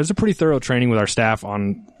there's a pretty thorough training with our staff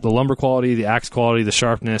on the lumber quality, the axe quality, the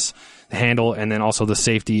sharpness, the handle, and then also the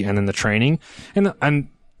safety, and then the training. And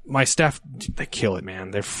my staff, they kill it, man.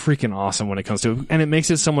 They're freaking awesome when it comes to it, and it makes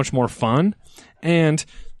it so much more fun. And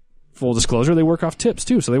full disclosure, they work off tips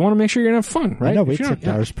too, so they want to make sure you're gonna have fun, right? No, we tipped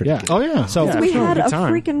ours pretty good. Oh yeah. So we had a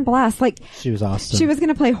freaking blast. Like she was awesome. She was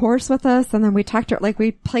gonna play horse with us, and then we talked to her. Like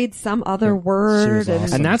we played some other word,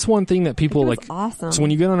 awesome. And that's one thing that people like. Awesome. So when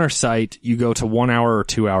you get on our site, you go to 1 hour or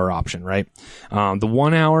 2 hour option, right? The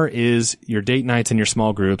 1 hour is your date nights and your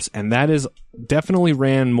small groups, and that is definitely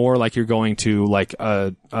ran more like you're going to like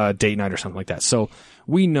a date night or something like that. So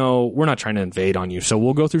we know we're not trying to invade on you. So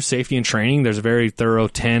we'll go through safety and training. There's a very thorough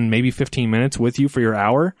 10, maybe 15 minutes with you for your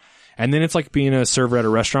hour. And then it's like being a server at a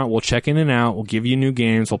restaurant. We'll check in and out. We'll give you new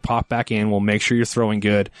games. We'll pop back in. We'll make sure you're throwing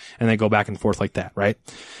good, and then go back and forth like that, right?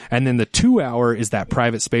 And then the 2 hour is that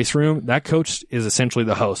private space room. That coach is essentially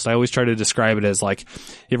the host. I always try to describe it as like,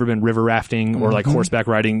 you ever been river rafting or like horseback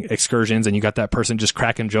riding excursions, and you got that person just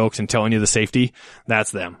cracking jokes and telling you the safety? That's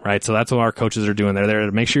them, right? So that's what our coaches are doing. They're there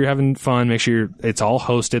to make sure you're having fun, make sure it's all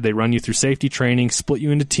hosted. They run you through safety training, split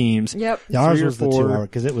you into teams. Yep. Yeah, ours was the 2 hour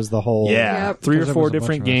because it was the whole. Yeah. 3 or 4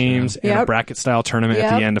 different games. And a bracket style tournament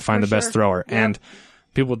at the end to find the best thrower. And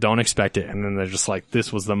people don't expect it. And then they're just like,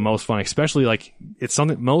 this was the most fun, especially like it's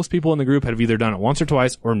something most people in the group have either done it once or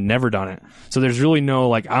twice or never done it. So there's really no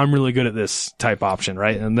like, I'm really good at this type option,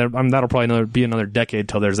 right? And that'll probably be another decade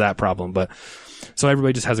till there's that problem. But so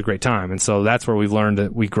everybody just has a great time. And so that's where we've learned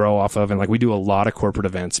that we grow off of. And like we do a lot of corporate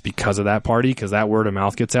events because of that party, because that word of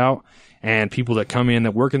mouth gets out. And people that come in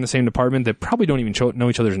that work in the same department that probably don't even know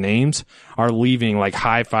each other's names are leaving like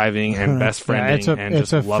high-fiving and best friending.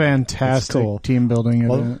 It's a fantastic team building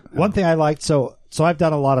event. One thing I liked, so I've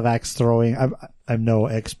done a lot of axe throwing. I'm no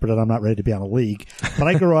expert and I'm not ready to be on a league, but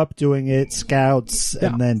I grew up doing it, scouts,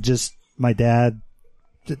 and then just my dad.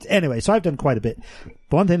 Anyway, so I've done quite a bit.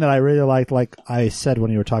 But one thing that I really liked, like I said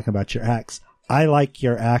when you were talking about your axe, I like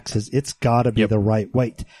your axes. It's got to be the right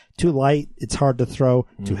weight. Too light, it's hard to throw.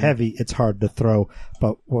 Too heavy, it's hard to throw.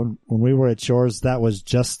 But when we were at yours, that was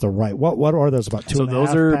just the right. What are those, about 2.5 So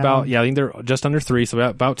those are pounds? about, I think they're just under 3, so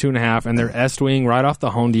about 2.5, and they're Estwing right off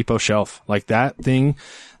the Home Depot shelf. Like that thing,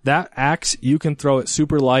 that axe, you can throw it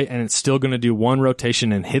super light and it's still going to do one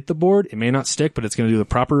rotation and hit the board. It may not stick, but it's going to do the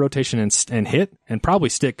proper rotation and hit, and probably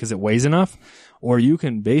stick because it weighs enough. Or you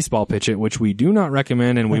can baseball pitch it, which we do not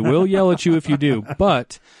recommend, and we will yell at you if you do,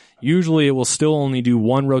 but usually it will still only do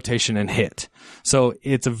one rotation and hit. So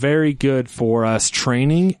it's very good for us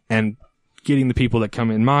training and getting the people that come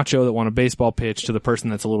in macho that want a baseball pitch to the person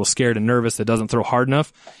that's a little scared and nervous that doesn't throw hard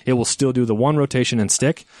enough. It will still do the one rotation and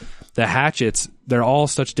stick. The hatchets, they're all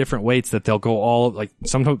such different weights that they'll go all like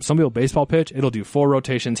some people baseball pitch, it'll do 4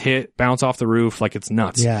 rotations, hit, bounce off the roof like it's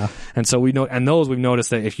nuts. Yeah. And so we've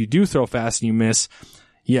noticed that if you do throw fast and you miss,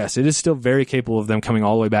 yes, it is still very capable of them coming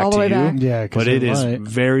all the way back to you. Yeah, but it is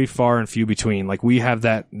very far and few between. Like we have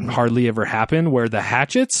that hardly ever happen where the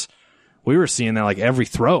hatchets, we were seeing that like every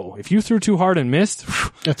throw. If you threw too hard and missed,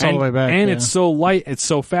 it's all the way back. And it's so light, it's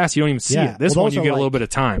so fast, you don't even see it. This one, you get a little bit of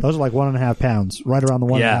time. Those are like 1.5 pounds, right around the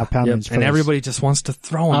 1.5 pound range. And everybody just wants to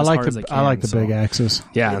throw them as hard as they can. I like the big axes.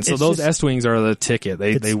 Yeah, and so those Estwings are the ticket.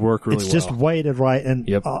 They work really well. It's just weighted right, and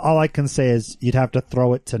all I can say is you'd have to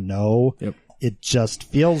throw it to know. Yep. It just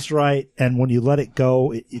feels right, and when you let it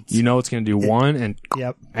go, it's you know it's going to do one. And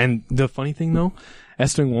and the funny thing though,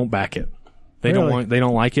 Estwing won't back it. They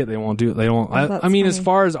don't like it. They won't do it. They don't. I mean, as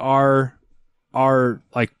far as our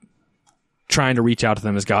like trying to reach out to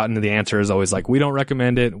them has gotten, the answer is always like, we don't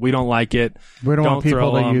recommend it. We don't like it. We don't want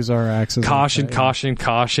people to use our axes.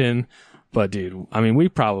 Caution. But dude, I mean,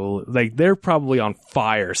 they're probably on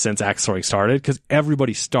fire since axe throwing started because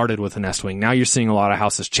everybody started with an Estwing. Now you're seeing a lot of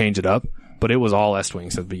houses change it up. But it was all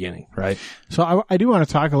Estwings at the beginning, right? So I do want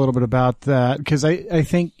to talk a little bit about that because I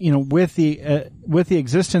think, you know, with the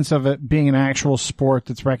existence of it being an actual sport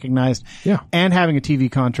that's recognized, and having a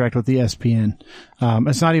TV contract with the ESPN,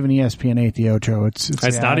 it's not even ESPN 8, the Ocho. It's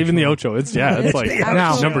not even the Ocho. It's like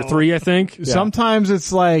now, number 3, I think. Yeah. Sometimes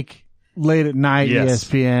it's like late at night,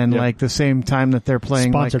 ESPN, like the same time that they're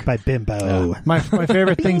playing. Sponsored by Bimbo. My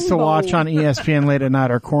favorite things to watch on ESPN late at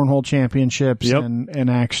night are cornhole championships and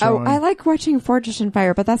action. Oh, I like watching Forged in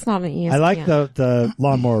Fire, but that's not an ESPN. I like the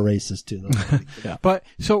lawnmower races too, though. But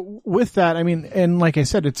so with that, I mean, and like I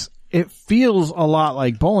said, it feels a lot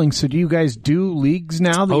like bowling. So do you guys do leagues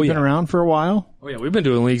now that you've been around for a while? Oh yeah, we've been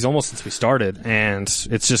doing leagues almost since we started, and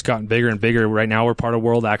it's just gotten bigger and bigger. Right now we're part of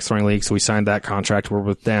World Axe Throwing League, so we signed that contract. We're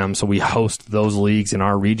with them, so we host those leagues in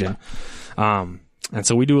our region. And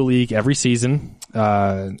so we do a league every season.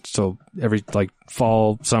 So every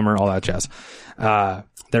fall, summer, all that jazz.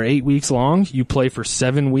 They're 8 weeks long. You play for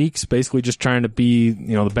 7 weeks, basically just trying to be,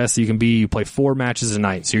 the best that you can be. You play 4 matches a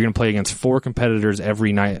night. So you're going to play against 4 competitors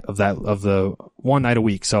every night of the one night a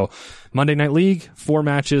week. So Monday Night League, 4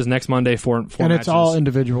 matches. Next Monday, 4 matches. And it's all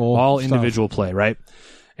individual. All individual play, right?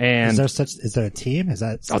 And is there a team?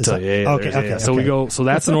 I'll tell you. Yeah, okay. So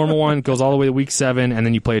that's the normal one. Goes all the way to week 7, and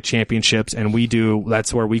then you play a championships, and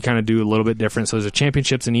that's where we kind of do a little bit different. So there's a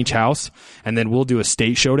championships in each house, and then we'll do a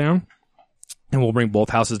state showdown. And we'll bring both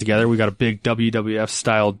houses together. We got a big WWF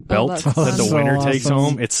style belt that the winner takes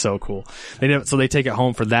home. It's so cool. So they take it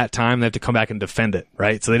home for that time. They have to come back and defend it,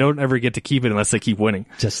 right? So they don't ever get to keep it unless they keep winning.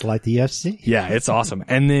 Just like the UFC. Yeah, it's awesome.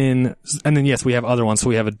 And then yes, we have other ones. So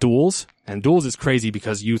we have a duels. And duels is crazy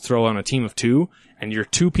because you throw on a team of 2 and you're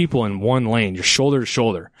 2 people in one lane. You're shoulder to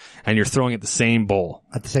shoulder and you're throwing at the same bowl.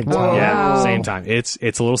 At the same time. Yeah, at the same time. It's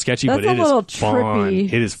a little sketchy, but it is fun. Trippy.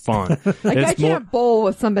 It is fun. I can't bowl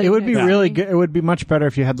with somebody. It would be really good. It would be much better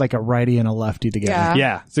if you had a righty and a lefty together.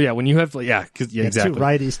 Yeah. So when you have, exactly. 2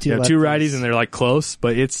 righties, 2 lefties. 2 righties and they're close,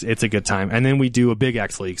 but it's a good time. And then we do a big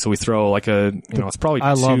Axe League. So we throw it's probably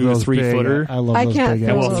 2 3 footer. I love those big.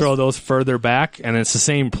 And we'll throw those further back, and it's the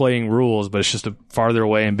same playing rules, but it's just a farther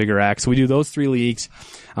away and bigger axe. So we do those 3 leagues.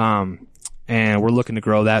 And we're looking to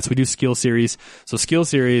grow that. So we do skill series. So skill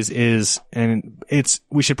series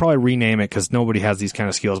we should probably rename it because nobody has these kind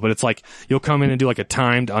of skills, but it's you'll come in and do a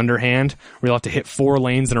timed underhand where you'll have to hit 4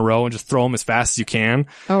 lanes in a row and just throw them as fast as you can.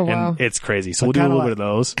 Oh, wow. And it's crazy. So we'll do a little bit of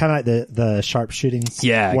those. Kind of like the sharpshootings.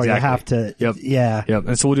 Yeah, where exactly. you have to. Yep. Yeah. Yep.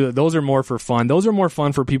 And so we'll do those are more for fun. Those are more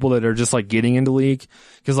fun for people that are just getting into league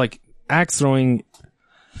because axe throwing,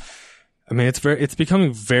 I mean, it's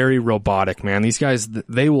becoming very robotic, man. These guys,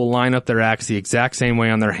 they will line up their axe the exact same way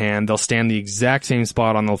on their hand. They'll stand the exact same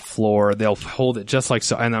spot on the floor. They'll hold it just like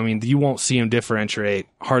so. And I mean, you won't see them differentiate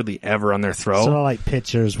hardly ever on their throw. So like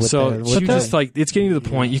pitchers with it's getting to the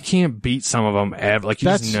point you can't beat some of them ever.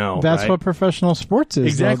 Just know. That's right? what professional sports is.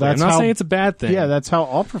 Exactly. I'm not saying it's a bad thing. Yeah, that's how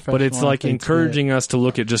all professional. But it's encouraging us to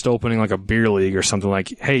look at just opening a beer league or something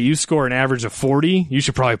hey, you score an average of 40, you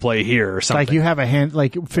should probably play here or something. You have a hand,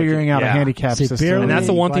 figuring out a handicap system. And that's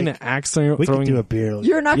the one thing that axe throwing. We could do a beer league.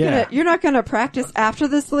 You're not gonna practice after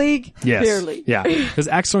this league. Yes. Beer league. Yeah. Because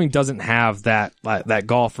axe throwing doesn't have that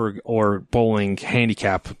golf or bowling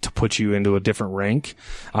handicap to put you into a different rank.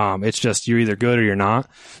 It's just you're either good or you're not.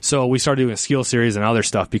 So we started doing a skill series and other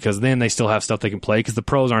stuff because then they still have stuff they can play because the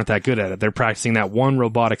pros aren't that good at it. They're practicing that one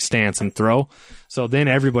robotic stance and throw. So then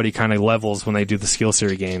everybody kind of levels when they do the skill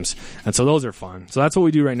series games. And so those are fun. So that's what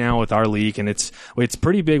we do right now with our league. And it's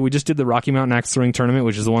pretty big. We just did the Rocky Mountain Axe Throwing Tournament,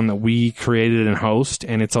 which is the one that we created and host,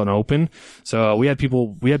 and it's on open. So we had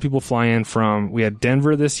people fly in we had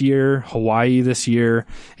Denver this year, Hawaii this year,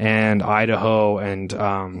 and Idaho and,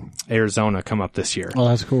 Arizona come up this year. Oh,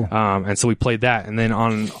 that's cool. And so we played that. And then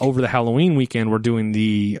over the Halloween weekend, we're doing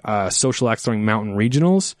the, Social Axe Throwing Mountain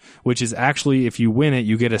Regionals, which is actually, if you win it,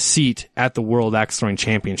 you get a seat at the World Axe Throwing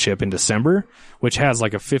Championship in December, which has a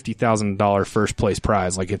 $50,000 first place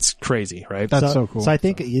prize. It's crazy, right? That's so cool. So I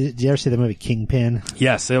think, did you ever see the movie Kingpin?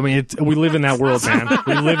 Yes. I mean, we live in that world, man.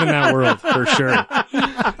 We live in that world for sure.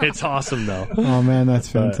 It's awesome though. Oh man, that's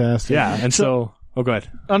fantastic. Yeah. And so go ahead.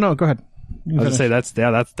 Oh no, go ahead. I was gonna say that's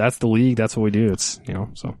the league. That's what we do. It's,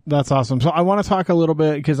 so. That's awesome. So I want to talk a little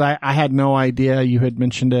bit because I had no idea you had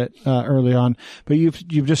mentioned it, early on, but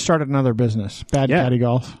you've just started another business, Bad Caddy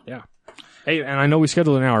Golf. Yeah. Hey, and I know we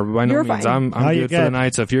scheduled an hour, but by no means I'm good for the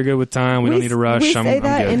night. So if you're good with time, we don't need to rush. I'm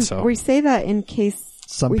good. We say that in case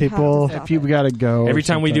some people, if you've got to go. Every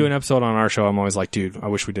time we do an episode on our show, I'm always like, dude, I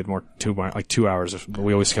wish we did more 2 hours. But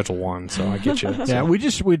we always schedule 1, so I get you. Yeah,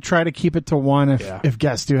 we try to keep it to 1 if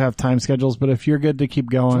guests do have time schedules. But if you're good to keep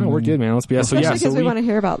going, we're good, man. Let's be especially because we want to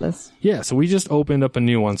hear about this. Yeah, so we just opened up a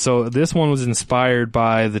new one. So this one was inspired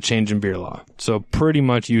by the change in beer law. So pretty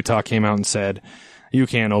much Utah came out and said, you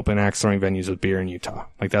can't open axe throwing venues with beer in Utah.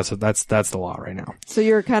 That's the law right now. So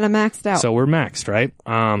you're kind of maxed out. So we're maxed, right?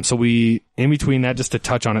 So we, in between that, just to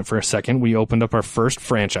touch on it for a second, we opened up our first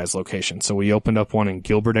franchise location. So we opened up one in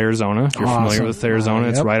Gilbert, Arizona. If you're familiar with Arizona,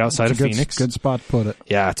 it's right outside of Phoenix. Good spot to put it.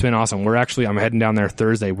 Yeah, it's been awesome. I'm heading down there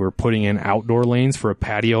Thursday. We're putting in outdoor lanes for a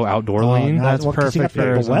patio outdoor lane. That's perfect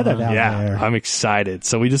for the weather down there. I'm excited.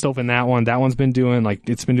 So we just opened that one. That one's been doing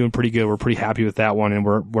it's been doing pretty good. We're pretty happy with that one, and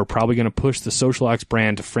we're probably going to push the Social Axe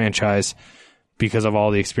brand to franchise because of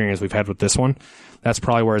all the experience we've had with this one, that's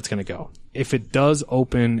probably where it's going to go. If it does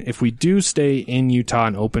open, if we do stay in Utah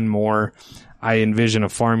and open more, I envision a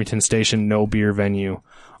Farmington Station no beer venue,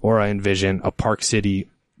 or I envision a Park City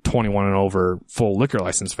 21 and over full liquor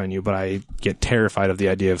license venue, but I get terrified of the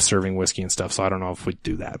idea of serving whiskey and stuff, so I don't know if we'd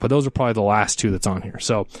do that. But those are probably the last two that's on here.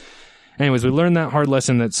 So anyways, we learned that hard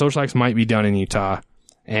lesson that Social Hacks might be done in Utah,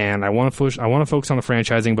 and I want to focus on the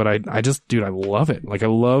franchising, but I just, dude, I love it. Like, I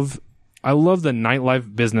love the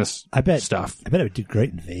nightlife business stuff. I bet it would do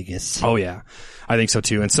great in Vegas. Oh yeah, I think so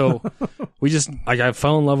too. And so we just, like, I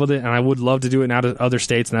fell in love with it, and I would love to do it in other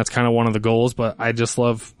states, and that's kind of one of the goals, but I just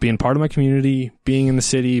love being part of my community, being in the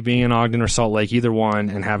city, being in Ogden or Salt Lake, either one,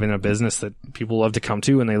 and having a business that people love to come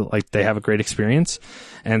to, and they have a great experience.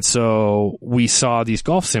 And so we saw these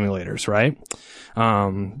golf simulators, right?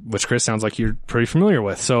 Which Chris sounds like you're pretty familiar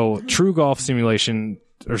with. So True Golf Simulation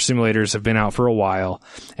or simulators have been out for a while,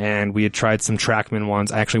 and we had tried some TrackMan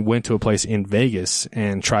ones. I actually went to a place in Vegas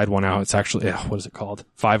and tried one out. It's actually, what is it called?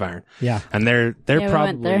 5-iron. Yeah. And they're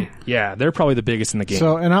probably, they're probably the biggest in the game.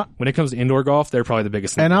 So, when it comes to indoor golf, they're probably the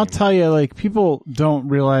biggest in the game. And I'll tell you, like, people don't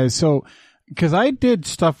realize, so, cause I did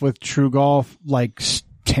stuff with True Golf, like,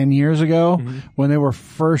 10 years ago when they were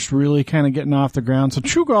first really kind of getting off the ground. So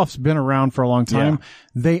True Golf's been around for a long time. Yeah.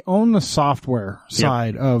 They own the software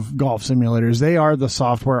side of golf simulators. They are the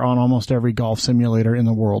software on almost every golf simulator in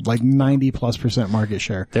the world, like 90+% market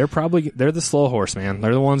share. They're the slow horse, man.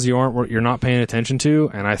 They're the ones you're not paying attention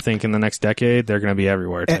to. And I think in the next decade, they're going to be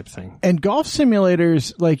everywhere type thing. And golf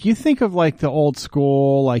simulators, like, you think of like the old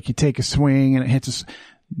school, like you take a swing and it hits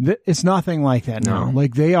it's nothing like that now. No.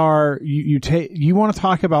 Like, they are, you want to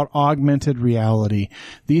talk about augmented reality.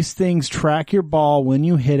 These things track your ball when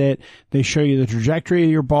you hit it. They show you the trajectory of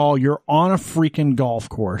your ball. You're on a freaking golf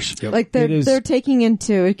course. Yep. Like, they're taking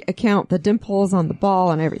into account the dimples on the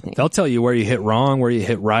ball and everything. They'll tell you where you hit wrong, where you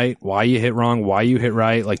hit right, why you hit wrong, why you hit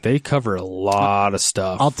right. Like, they cover a lot of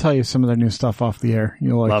stuff. I'll tell you some of their new stuff off the air.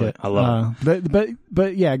 You'll like it. I love it.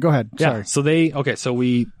 But yeah, go ahead. Yeah. Sorry. So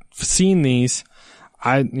we've seen these.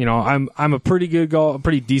 I'm a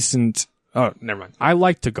pretty decent. Oh, never mind. I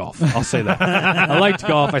like to golf. I'll say that. I like to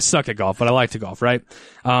golf. I suck at golf, but I like to golf, right?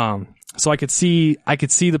 So I could see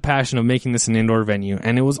the passion of making this an indoor venue,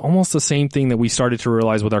 and it was almost the same thing that we started to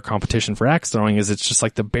realize with our competition for axe throwing. Is it's just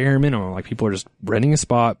like the bare minimum. Like, people are just renting a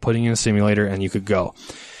spot, putting in a simulator, and you could go.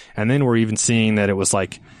 And then we're even seeing that it was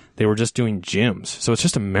like they were just doing gyms. So it's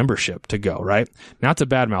just a membership to go, right? Not to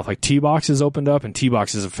badmouth. Like, T-Box has opened up, and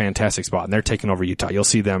T-Box is a fantastic spot, and they're taking over Utah. You'll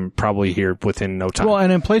see them probably here within no time. Well,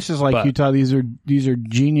 and in places like Utah, these are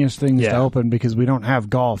genius things to open because we don't have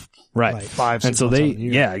golf. Right. Like 5, 6 and so months out of the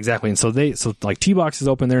year. yeah, exactly. And so like T-Box is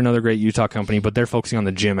open. They're another great Utah company, but they're focusing on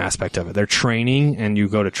the gym aspect of it. They're training, and you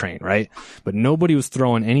go to train, right? But nobody was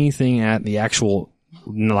throwing anything at the actual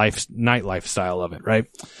nightlife style of it, right?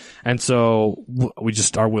 And so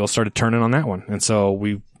our wheels started turning on that one. And so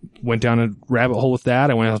we went down a rabbit hole with that.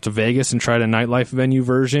 I went out to Vegas and tried a nightlife venue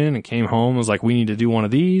version and came home. I was like, we need to do one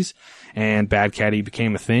of these. And Bad Caddy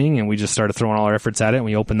became a thing, and we just started throwing all our efforts at it, and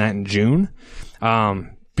we opened that in June.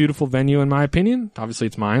 Beautiful venue in my opinion. Obviously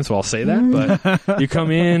it's mine, so I'll say that. But you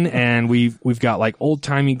come in, and we've got like old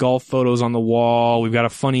timey golf photos on the wall. We've got a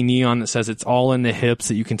funny neon that says it's all in the hips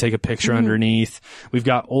that you can take a picture underneath. We've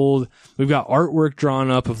got artwork drawn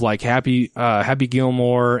up of like Happy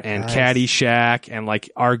Gilmore and nice. Caddyshack, and like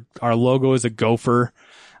our logo is a gopher.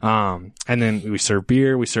 And then we serve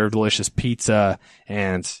beer, we serve delicious pizza,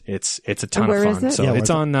 and it's a ton of fun. Is it? So it's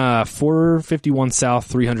on 451 South,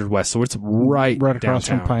 300 West. So it's right across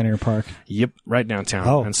downtown. from Pioneer Park. Yep, right downtown.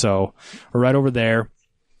 Oh. And so we're right over there.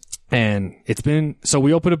 And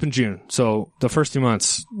we opened up in June. So the first 2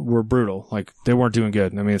 months were brutal. Like, they weren't doing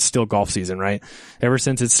good. I mean, it's still golf season, right? Ever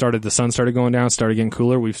since the sun started going down, started getting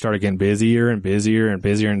cooler, we've started getting busier and busier and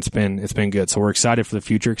busier, and it's been good. So we're excited for the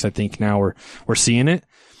future, because I think now we're seeing it.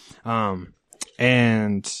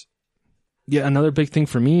 And yeah, another big thing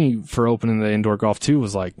for me for opening the indoor golf too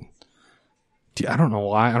was like, I don't know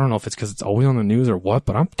why. I don't know if it's because it's always on the news or what,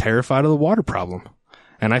 but I'm terrified of the water problem.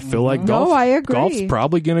 And I feel like I agree. golf's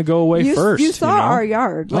probably going to go away first. You saw our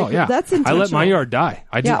yard. Like, yeah. That's intentional. I let my yard die.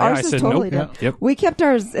 Ours I is said totally nope. dead. Yep. We kept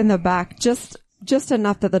ours in the back just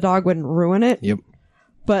enough that the dog wouldn't ruin it. Yep.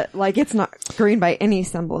 But like, it's not green by any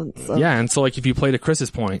semblance. Yeah, and so like, if you play to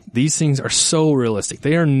Chris's point, these things are so realistic.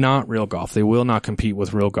 They are not real golf. They will not compete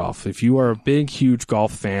with real golf. If you are a big, huge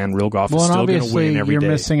golf fan, real golf is still going to win every day.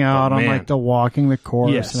 You're missing out on like the walking the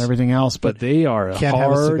course and everything else. But they are a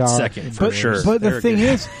hard second for sure. But the thing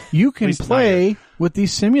is, you can play with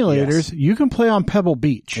these simulators, you can play on Pebble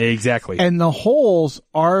Beach. Exactly. And the holes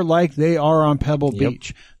are like they are on Pebble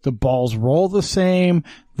Beach. The balls roll the same.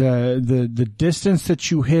 The distance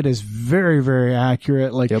that you hit is very, very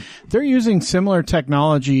accurate. Like they're using similar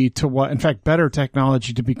technology to in fact, better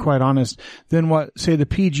technology, to be quite honest, than what, say, the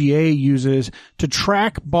PGA uses to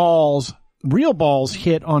track balls, real balls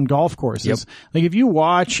hit on golf courses. Like if you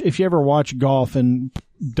ever watch golf, and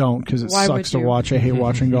don't, because it sucks to watch. I hate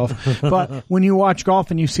watching golf. But when you watch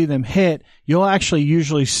golf and you see them hit, you'll actually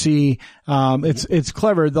usually see, it's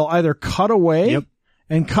clever. They'll either cut away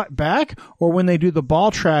and cut back, or when they do the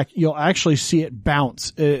ball track, you'll actually see it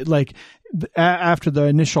bounce. After the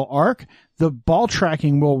initial arc, the ball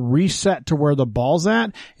tracking will reset to where the ball's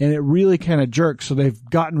at, and it really kind of jerks. So they've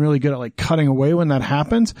gotten really good at like cutting away when that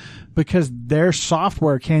happens, because their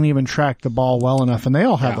software can't even track the ball well enough, and they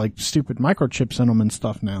all have like stupid microchips in them and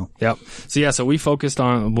stuff now. So we focused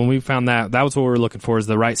on, when we found that was what we were looking for, is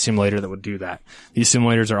the right simulator that would do that. These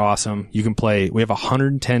simulators are awesome. You can play, we have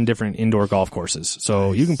 110 different indoor golf courses.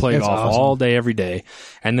 So you can play golf all day, every day.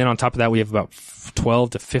 And then on top of that, we have about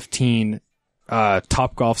 12 to 15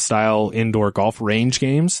 Topgolf style indoor golf range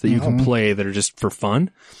games that you can play that are just for fun.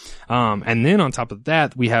 And then on top of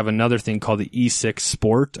that, we have another thing called the E6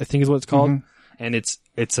 Sport, I think is what it's called. And it's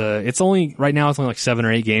only, right now it's only like 7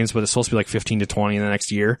 or 8 games, but it's supposed to be like 15 to 20 in the next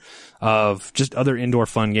year of just other indoor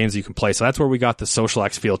fun games that you can play. So that's where we got the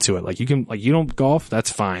SocialX feel to it. Like you don't golf,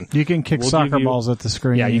 that's fine. You can kick soccer balls at the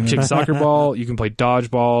screen. Yeah, you can kick soccer ball, you can play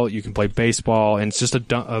dodgeball, you can play baseball, and it's just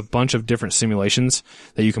a bunch of different simulations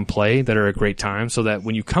that you can play that are a great time, so that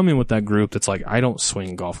when you come in with that group that's like, I don't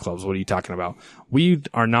swing golf clubs, what are you talking about? We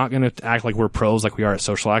are not going to act like we're pros like we are at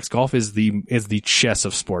SocialX. Golf is the chess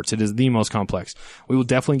of sports. It is the most complex. We will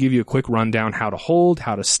definitely give you a quick rundown how to hold,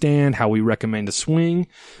 how to stand, how we recommend to swing.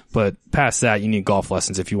 But past that, you need golf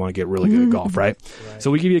lessons if you want to get really good at golf, right?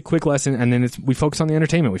 So we give you a quick lesson, and then we focus on the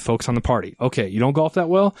entertainment. We focus on the party. Okay, you don't golf that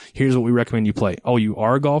well? Here's what we recommend you play. Oh, you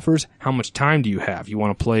are golfers? How much time do you have? You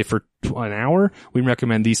want to play for an hour? We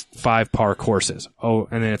recommend these 5 par courses. Oh,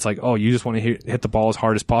 and then it's like, oh, you just want to hit the ball as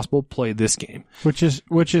hard as possible? Play this game. Which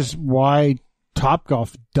is why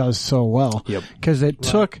Topgolf does so well. Because it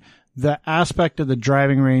took the aspect of the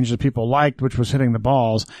driving range that people liked, which was hitting the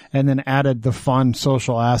balls, and then added the fun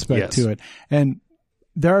social aspect to it. And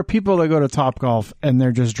there are people that go to Topgolf and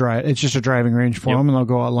they're just it's just a driving range for them, and they'll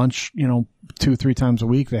go at lunch, 2-3 times a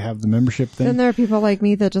week. They have the membership thing. Then there are people like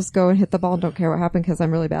me that just go and hit the ball and don't care what happened because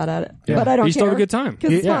I'm really bad at it. But I don't care. You still have a good time.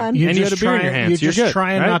 Because it's fun. And you had a beer in your hands. You're just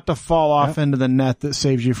trying right? not to fall off into the net that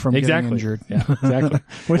saves you from getting injured. Yeah, exactly.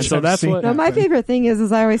 So that's what. No, my favorite thing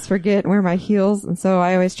is I always forget and wear my heels, and so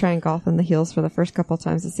I always try and golf in the heels for the first couple of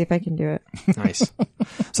times to see if I can do it. Nice.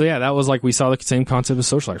 So yeah, that was like, we saw the same concept as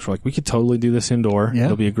SocialX. We're like, we could totally do this indoor.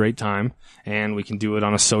 It'll be a great time, and we can do it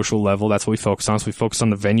on a social level. That's what we focus on. So we focus on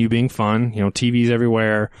the venue being fun, TVs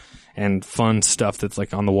everywhere, and fun stuff that's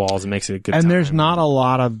like on the walls and makes it a good time. And there's not a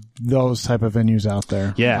lot of those type of venues out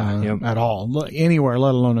there. At all. Anywhere,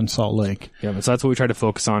 let alone in Salt Lake. Yeah, so that's what we try to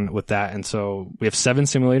focus on with that. And so we have 7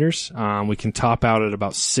 simulators. We can top out at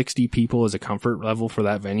about 60 people as a comfort level for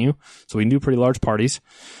that venue. So we can do pretty large parties.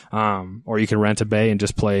 Or you can rent a bay and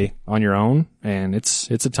just play on your own. And it's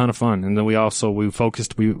a ton of fun. And then we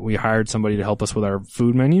hired somebody to help us with our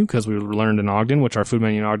food menu, because we learned in Ogden, which our food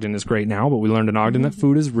menu in Ogden is great now, but we learned in Ogden that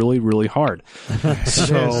food is really, really hard.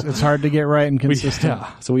 So it's hard to get right and consistent.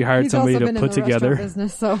 So we hired somebody to put together.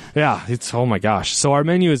 Business, so. Yeah, it's, oh my gosh. So our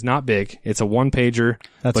menu is not big. It's a 1-pager,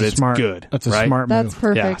 but it's good. That's a smart move. That's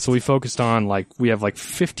perfect. Yeah, so we focused on we have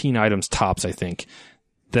 15 items tops, I think,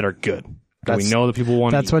 that are good. We know that people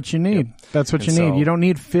want. That's what you need. That's what you need. You don't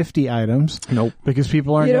need 50 items. Nope. Because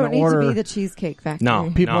people aren't going to order. You don't need to be the Cheesecake Factory. No.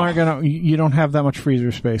 People aren't going to. You don't have that much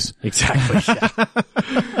freezer space. Exactly. Yeah.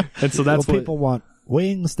 And so that's what people want.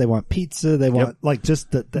 Wings, they want pizza, they want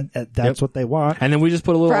that's what they want. And then we just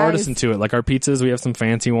put a little artisan to it. Like our pizzas, we have some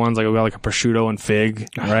fancy ones. Like we got a prosciutto and fig,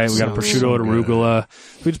 right? We got a prosciutto and arugula.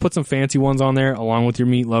 We just put some fancy ones on there along with your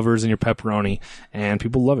meat lovers and your pepperoni, and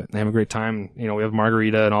people love it. They have a great time. We have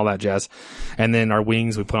margarita and all that jazz. And then our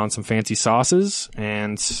wings, we put on some fancy sauces,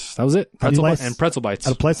 and that was it. Pretzel bites.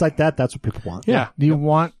 At a place like that, that's what people want. Yeah. You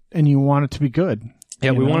want it to be good.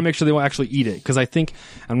 Yeah, we want to make sure they will actually eat it, because I think,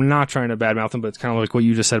 I'm not trying to badmouth them, but it's kind of like what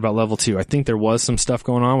you just said about level 2. I think there was some stuff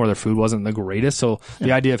going on where their food wasn't the greatest, so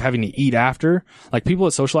the idea of having to eat after, like people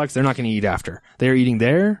at Social X, they're not going to eat after. They're eating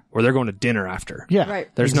there, or they're going to dinner after. Yeah, right.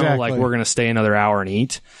 There's no like, we're going to stay another hour and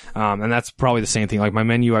eat. And that's probably the same thing. Like my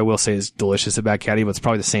menu, I will say, is delicious at Bad Caddy, but it's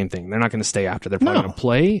probably the same thing. They're not going to stay after. They're probably going to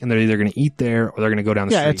play, and they're either going to eat there, or they're going to go down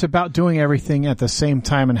the street. Yeah, it's about doing everything at the same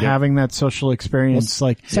time and having that social experience.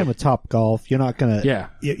 Well, same with Top Golf. You're not going to,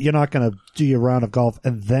 you're not going to do your round of golf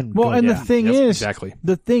and then go.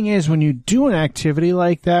 The thing is, when you do an activity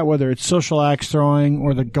like that, whether it's social axe throwing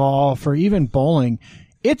or the golf or even bowling,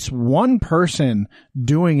 it's one person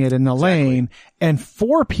doing it in the lane and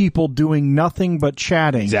 4 people doing nothing but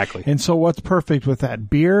chatting. Exactly. And so what's perfect with that?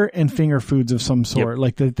 Beer and finger foods of some sort,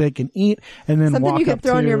 like that they can eat and then something walk you can up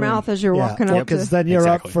throw to in your mouth as you're walking up. Because then you're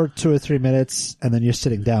up for 2 or 3 minutes and then you're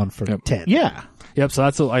sitting down for 10. Yeah. Yep. So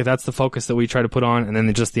that's the focus that we try to put on, and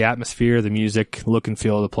then just the atmosphere, the music, look and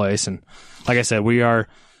feel of the place. And like I said, we are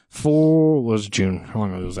June. How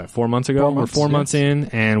long ago was that? 4 months ago? We're 4 months in,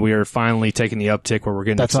 and we are finally taking the uptick where we're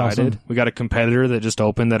getting excited. Awesome. We got a competitor that just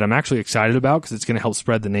opened that I'm actually excited about because it's going to help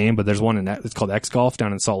spread the name, but there's one it's called X Golf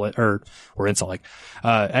down in Salt Lake, or we're in Salt Lake.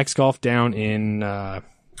 X Golf down in,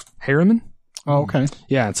 Harriman. Oh, okay.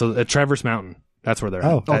 Yeah. And so at Traverse Mountain. That's where they're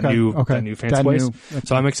at. That new fancy place.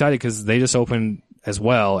 So I'm excited because they just opened as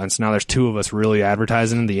well. And so now there's 2 of us really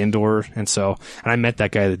advertising the indoor. And I met that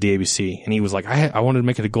guy at the DABC, and he was like, I wanted to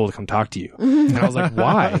make it a goal to come talk to you. And I was like,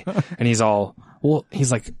 why? And he's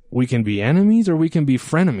like, we can be enemies or we can be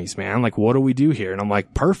frenemies, man. Like, what do we do here? And I'm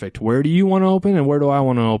like, perfect. Where do you want to open and where do I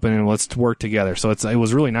want to open? And let's work together. So it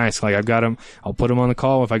was really nice. Like, I've got him. I'll put him on the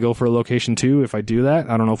call if I go for a location 2. If I do that,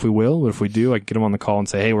 I don't know if we will, but if we do, I can get him on the call and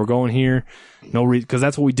say, hey, we're going here. No reason, because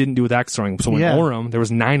that's what we didn't do with axe throwing. So in Orem, there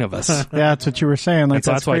was 9 of us. Yeah, that's what you were saying. Like,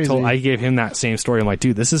 so that's why I gave him that same story. I'm like,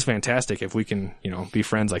 dude, this is fantastic if we can, be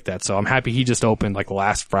friends like that. So I'm happy he just opened like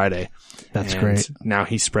last Friday. That's great. Now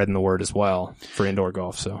he's spreading the word as well for indoor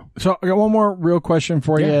golf. So I got one more real question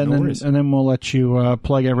for you, and then we'll let you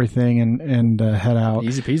plug everything and head out.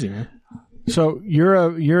 Easy peasy, man. So you're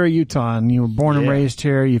a Utah, and you were born and raised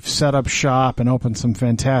here. You've set up shop and opened some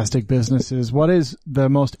fantastic businesses. What is the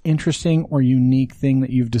most interesting or unique thing that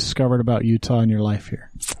you've discovered about Utah in your life here?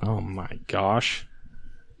 Oh my gosh.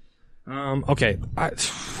 Okay.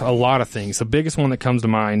 A lot of things. The biggest one that comes to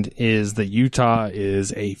mind is that Utah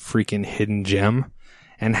is a freaking hidden gem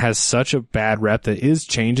and has such a bad rep that is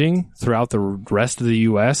changing throughout the rest of the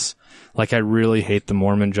U.S. Like, I really hate the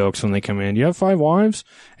Mormon jokes when they come in. You have 5 wives?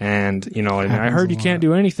 And, and I heard you can't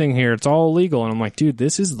do anything here. It's all illegal. And I'm like, dude,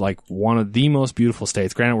 this is like one of the most beautiful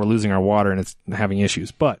states. Granted, we're losing our water and it's having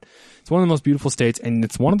issues, but it's one of the most beautiful states. And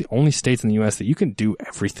it's one of the only states in the U.S. that you can do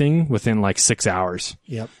everything within like 6 hours.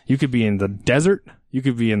 Yep. You could be in the desert. You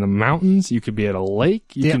could be in the mountains. You could be at a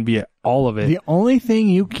lake. You can be at all of it. The only thing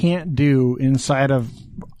you can't do inside of,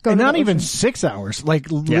 and not even 6 hours, like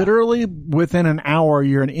literally within an hour,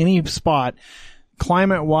 you're in any spot,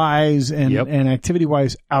 climate-wise and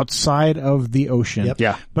activity-wise outside of the ocean. Yep.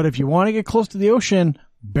 Yeah. But if you want to get close to the ocean,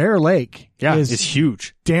 Bear Lake is it's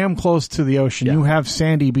huge. Damn close to the ocean. Yeah. You have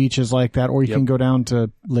sandy beaches like that, or you can go down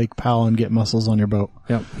to Lake Powell and get mussels on your boat.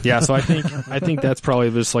 Yep. Yeah, so I think that's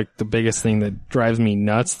probably just like the biggest thing that drives me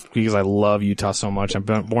nuts, because I love Utah so much. I've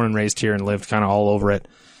been born and raised here and lived kind of all over it.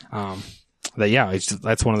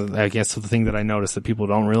 That's one of the, I guess, the thing that I noticed that people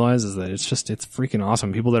don't realize is that it's freaking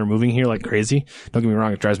awesome. People that are moving here like crazy, don't get me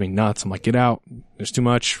wrong, it drives me nuts. I'm like, get out. There's too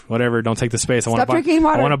much. Whatever. Don't take the space. I want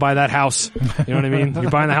to buy that house. You know what I mean?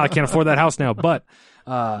 You're buying the house. I can't afford that house now. But,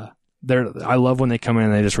 I love when they come in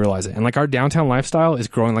and they just realize it. And like, our downtown lifestyle is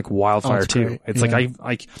growing like wildfire too. Great. It's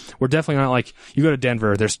like we're definitely not like, you go to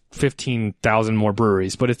Denver, there's 15,000 more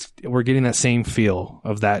breweries, but we're getting that same feel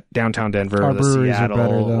of that downtown Denver, our or the Seattle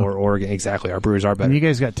better, or Oregon. Exactly. Our breweries are better. And you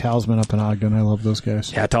guys got Talisman up in Ogden. I love those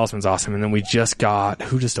guys. Yeah, Talisman's awesome. And then we just got,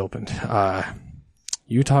 who just opened?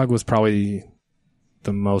 Utah was probably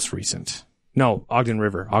the most recent. No, Ogden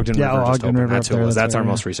River. Ogden River just Ogden opened. River That's who it was. That's our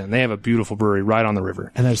most recent. They have a beautiful brewery right on the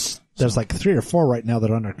river. And there's like 3 or 4 right now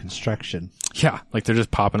that are under construction. Yeah, like they're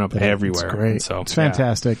just popping up everywhere. It's great. And so it's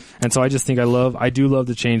fantastic. Yeah. And so I just think I do love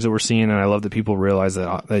the change that we're seeing, and I love that people realize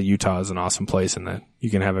that Utah is an awesome place and that you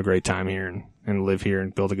can have a great time here and live here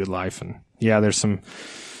and build a good life. And yeah, there's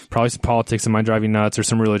probably some politics that might drive you nuts, or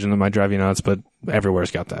some religion that might drive you nuts, but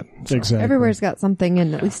everywhere's got that. So. Exactly. Everywhere's got something,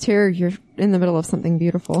 and at least here you're in the middle of something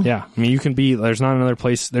beautiful. Yeah. I mean, you can be, there's not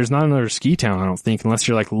another ski town, I don't think, unless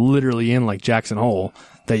you're like literally in like Jackson Hole,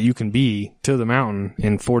 that you can be to the mountain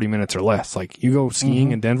in 40 minutes or less. Like you go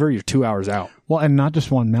skiing in Denver, you're 2 hours out. Well, and not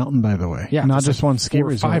just one mountain, by the way. Yeah. Not just one ski 4 or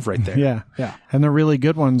resort. 5 right there. Yeah. Yeah. And the really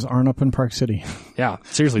good ones aren't up in Park City. Yeah.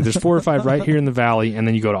 Seriously, there's 4 or 5 right here in the valley, and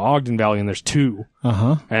then you go to Ogden Valley and there's 2.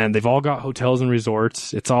 Uh-huh. And they've all got hotels and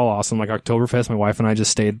resorts. It's all awesome. Like Oktoberfest, my wife and I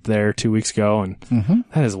just stayed there 2 weeks ago, and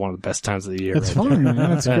that is one of the best times of the year. It's right fun, there.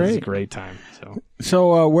 man. It's That is great. a great time.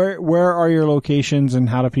 So, where are your locations and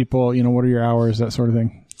how do people, what are your hours, that sort of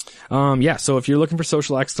thing? So if you're looking for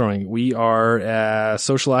Social Axe Throwing, we are at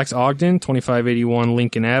Social Axe Ogden, 2581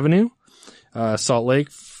 Lincoln Avenue. Salt Lake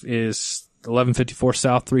is 1154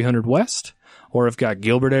 South, 300 West. Or if got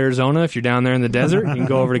Gilbert, Arizona, if you're down there in the desert, you can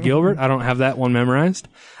go over to Gilbert. I don't have that one memorized.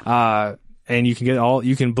 And you can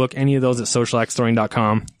you can book any of those at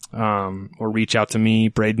socialaxethrowing.com, or reach out to me,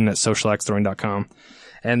 Braden, at socialaxethrowing.com.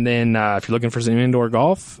 And then, if you're looking for some indoor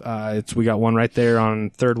golf, we got one right there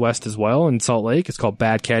on 3rd West as well in Salt Lake. It's called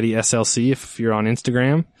Bad Caddy SLC if you're on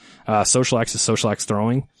Instagram. Social Axe is Social Axe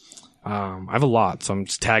Throwing. I have a lot, so I'm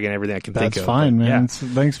just tagging everything I can think of. That's fine, man. Yeah.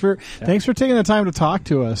 Thanks for taking the time to talk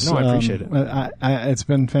to us. No, I appreciate it. It's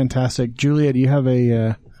been fantastic. Julia, do you have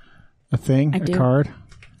a thing? I do. A card?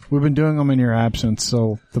 We've been doing them in your absence,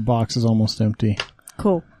 so the box is almost empty.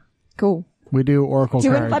 Cool. We do Oracle You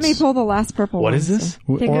cards. wouldn't let me pull the last purple What one. is this?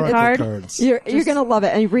 Pick a Oracle card. cards. You're going to love it.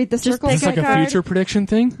 And you read the circle. pick Is this like a card. future prediction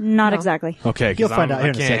thing? Not No. exactly. Okay, You'll find out here I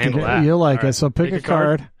in a can't second. handle that. You'll like All it. So pick a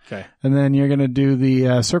card. Okay. And then you're going to do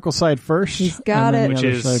the circle side first. He's got and then it. the Which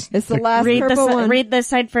other is- side. It's the last Read purple one. read the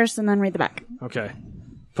side first and then read the back. Okay.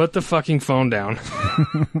 Put the fucking phone down.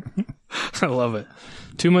 I love it.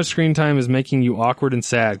 Too much screen time is making you awkward and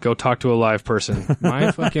sad. Go talk to a live person.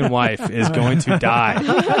 My fucking wife is going to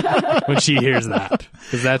die when she hears that.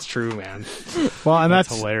 Because that's true, man. Well, and That's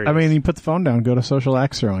that's hilarious. I mean, you put the phone down, go to Social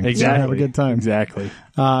Axe Throwing. Exactly. Have a good time. Exactly.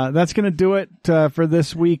 That's going to do it for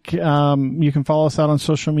this week. You can follow us out on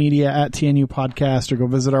social media at TNU Podcast or go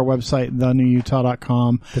visit our website,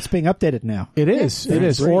 thenewutah.com. It's being updated now. It is.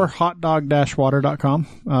 Or hotdog-water.com.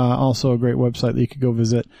 Also a great website that you could go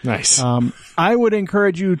visit. Nice. I would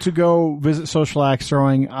encourage you to go visit Social Axe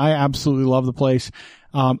Throwing. I absolutely love the place.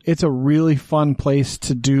 It's a really fun place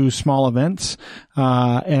to do small events,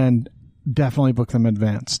 and definitely book them in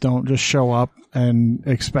advance. Don't just show up and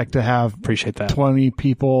expect to have Appreciate that. 20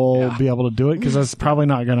 people be able to do it, because that's probably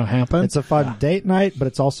not going to happen. It's a fun date night, but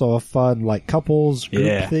it's also a fun couples group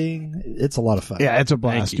Yeah. thing. It's a lot of fun. Yeah, it's a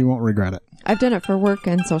blast. Thank you. You won't regret it. I've done it for work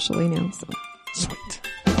and socially now. So. Sweet.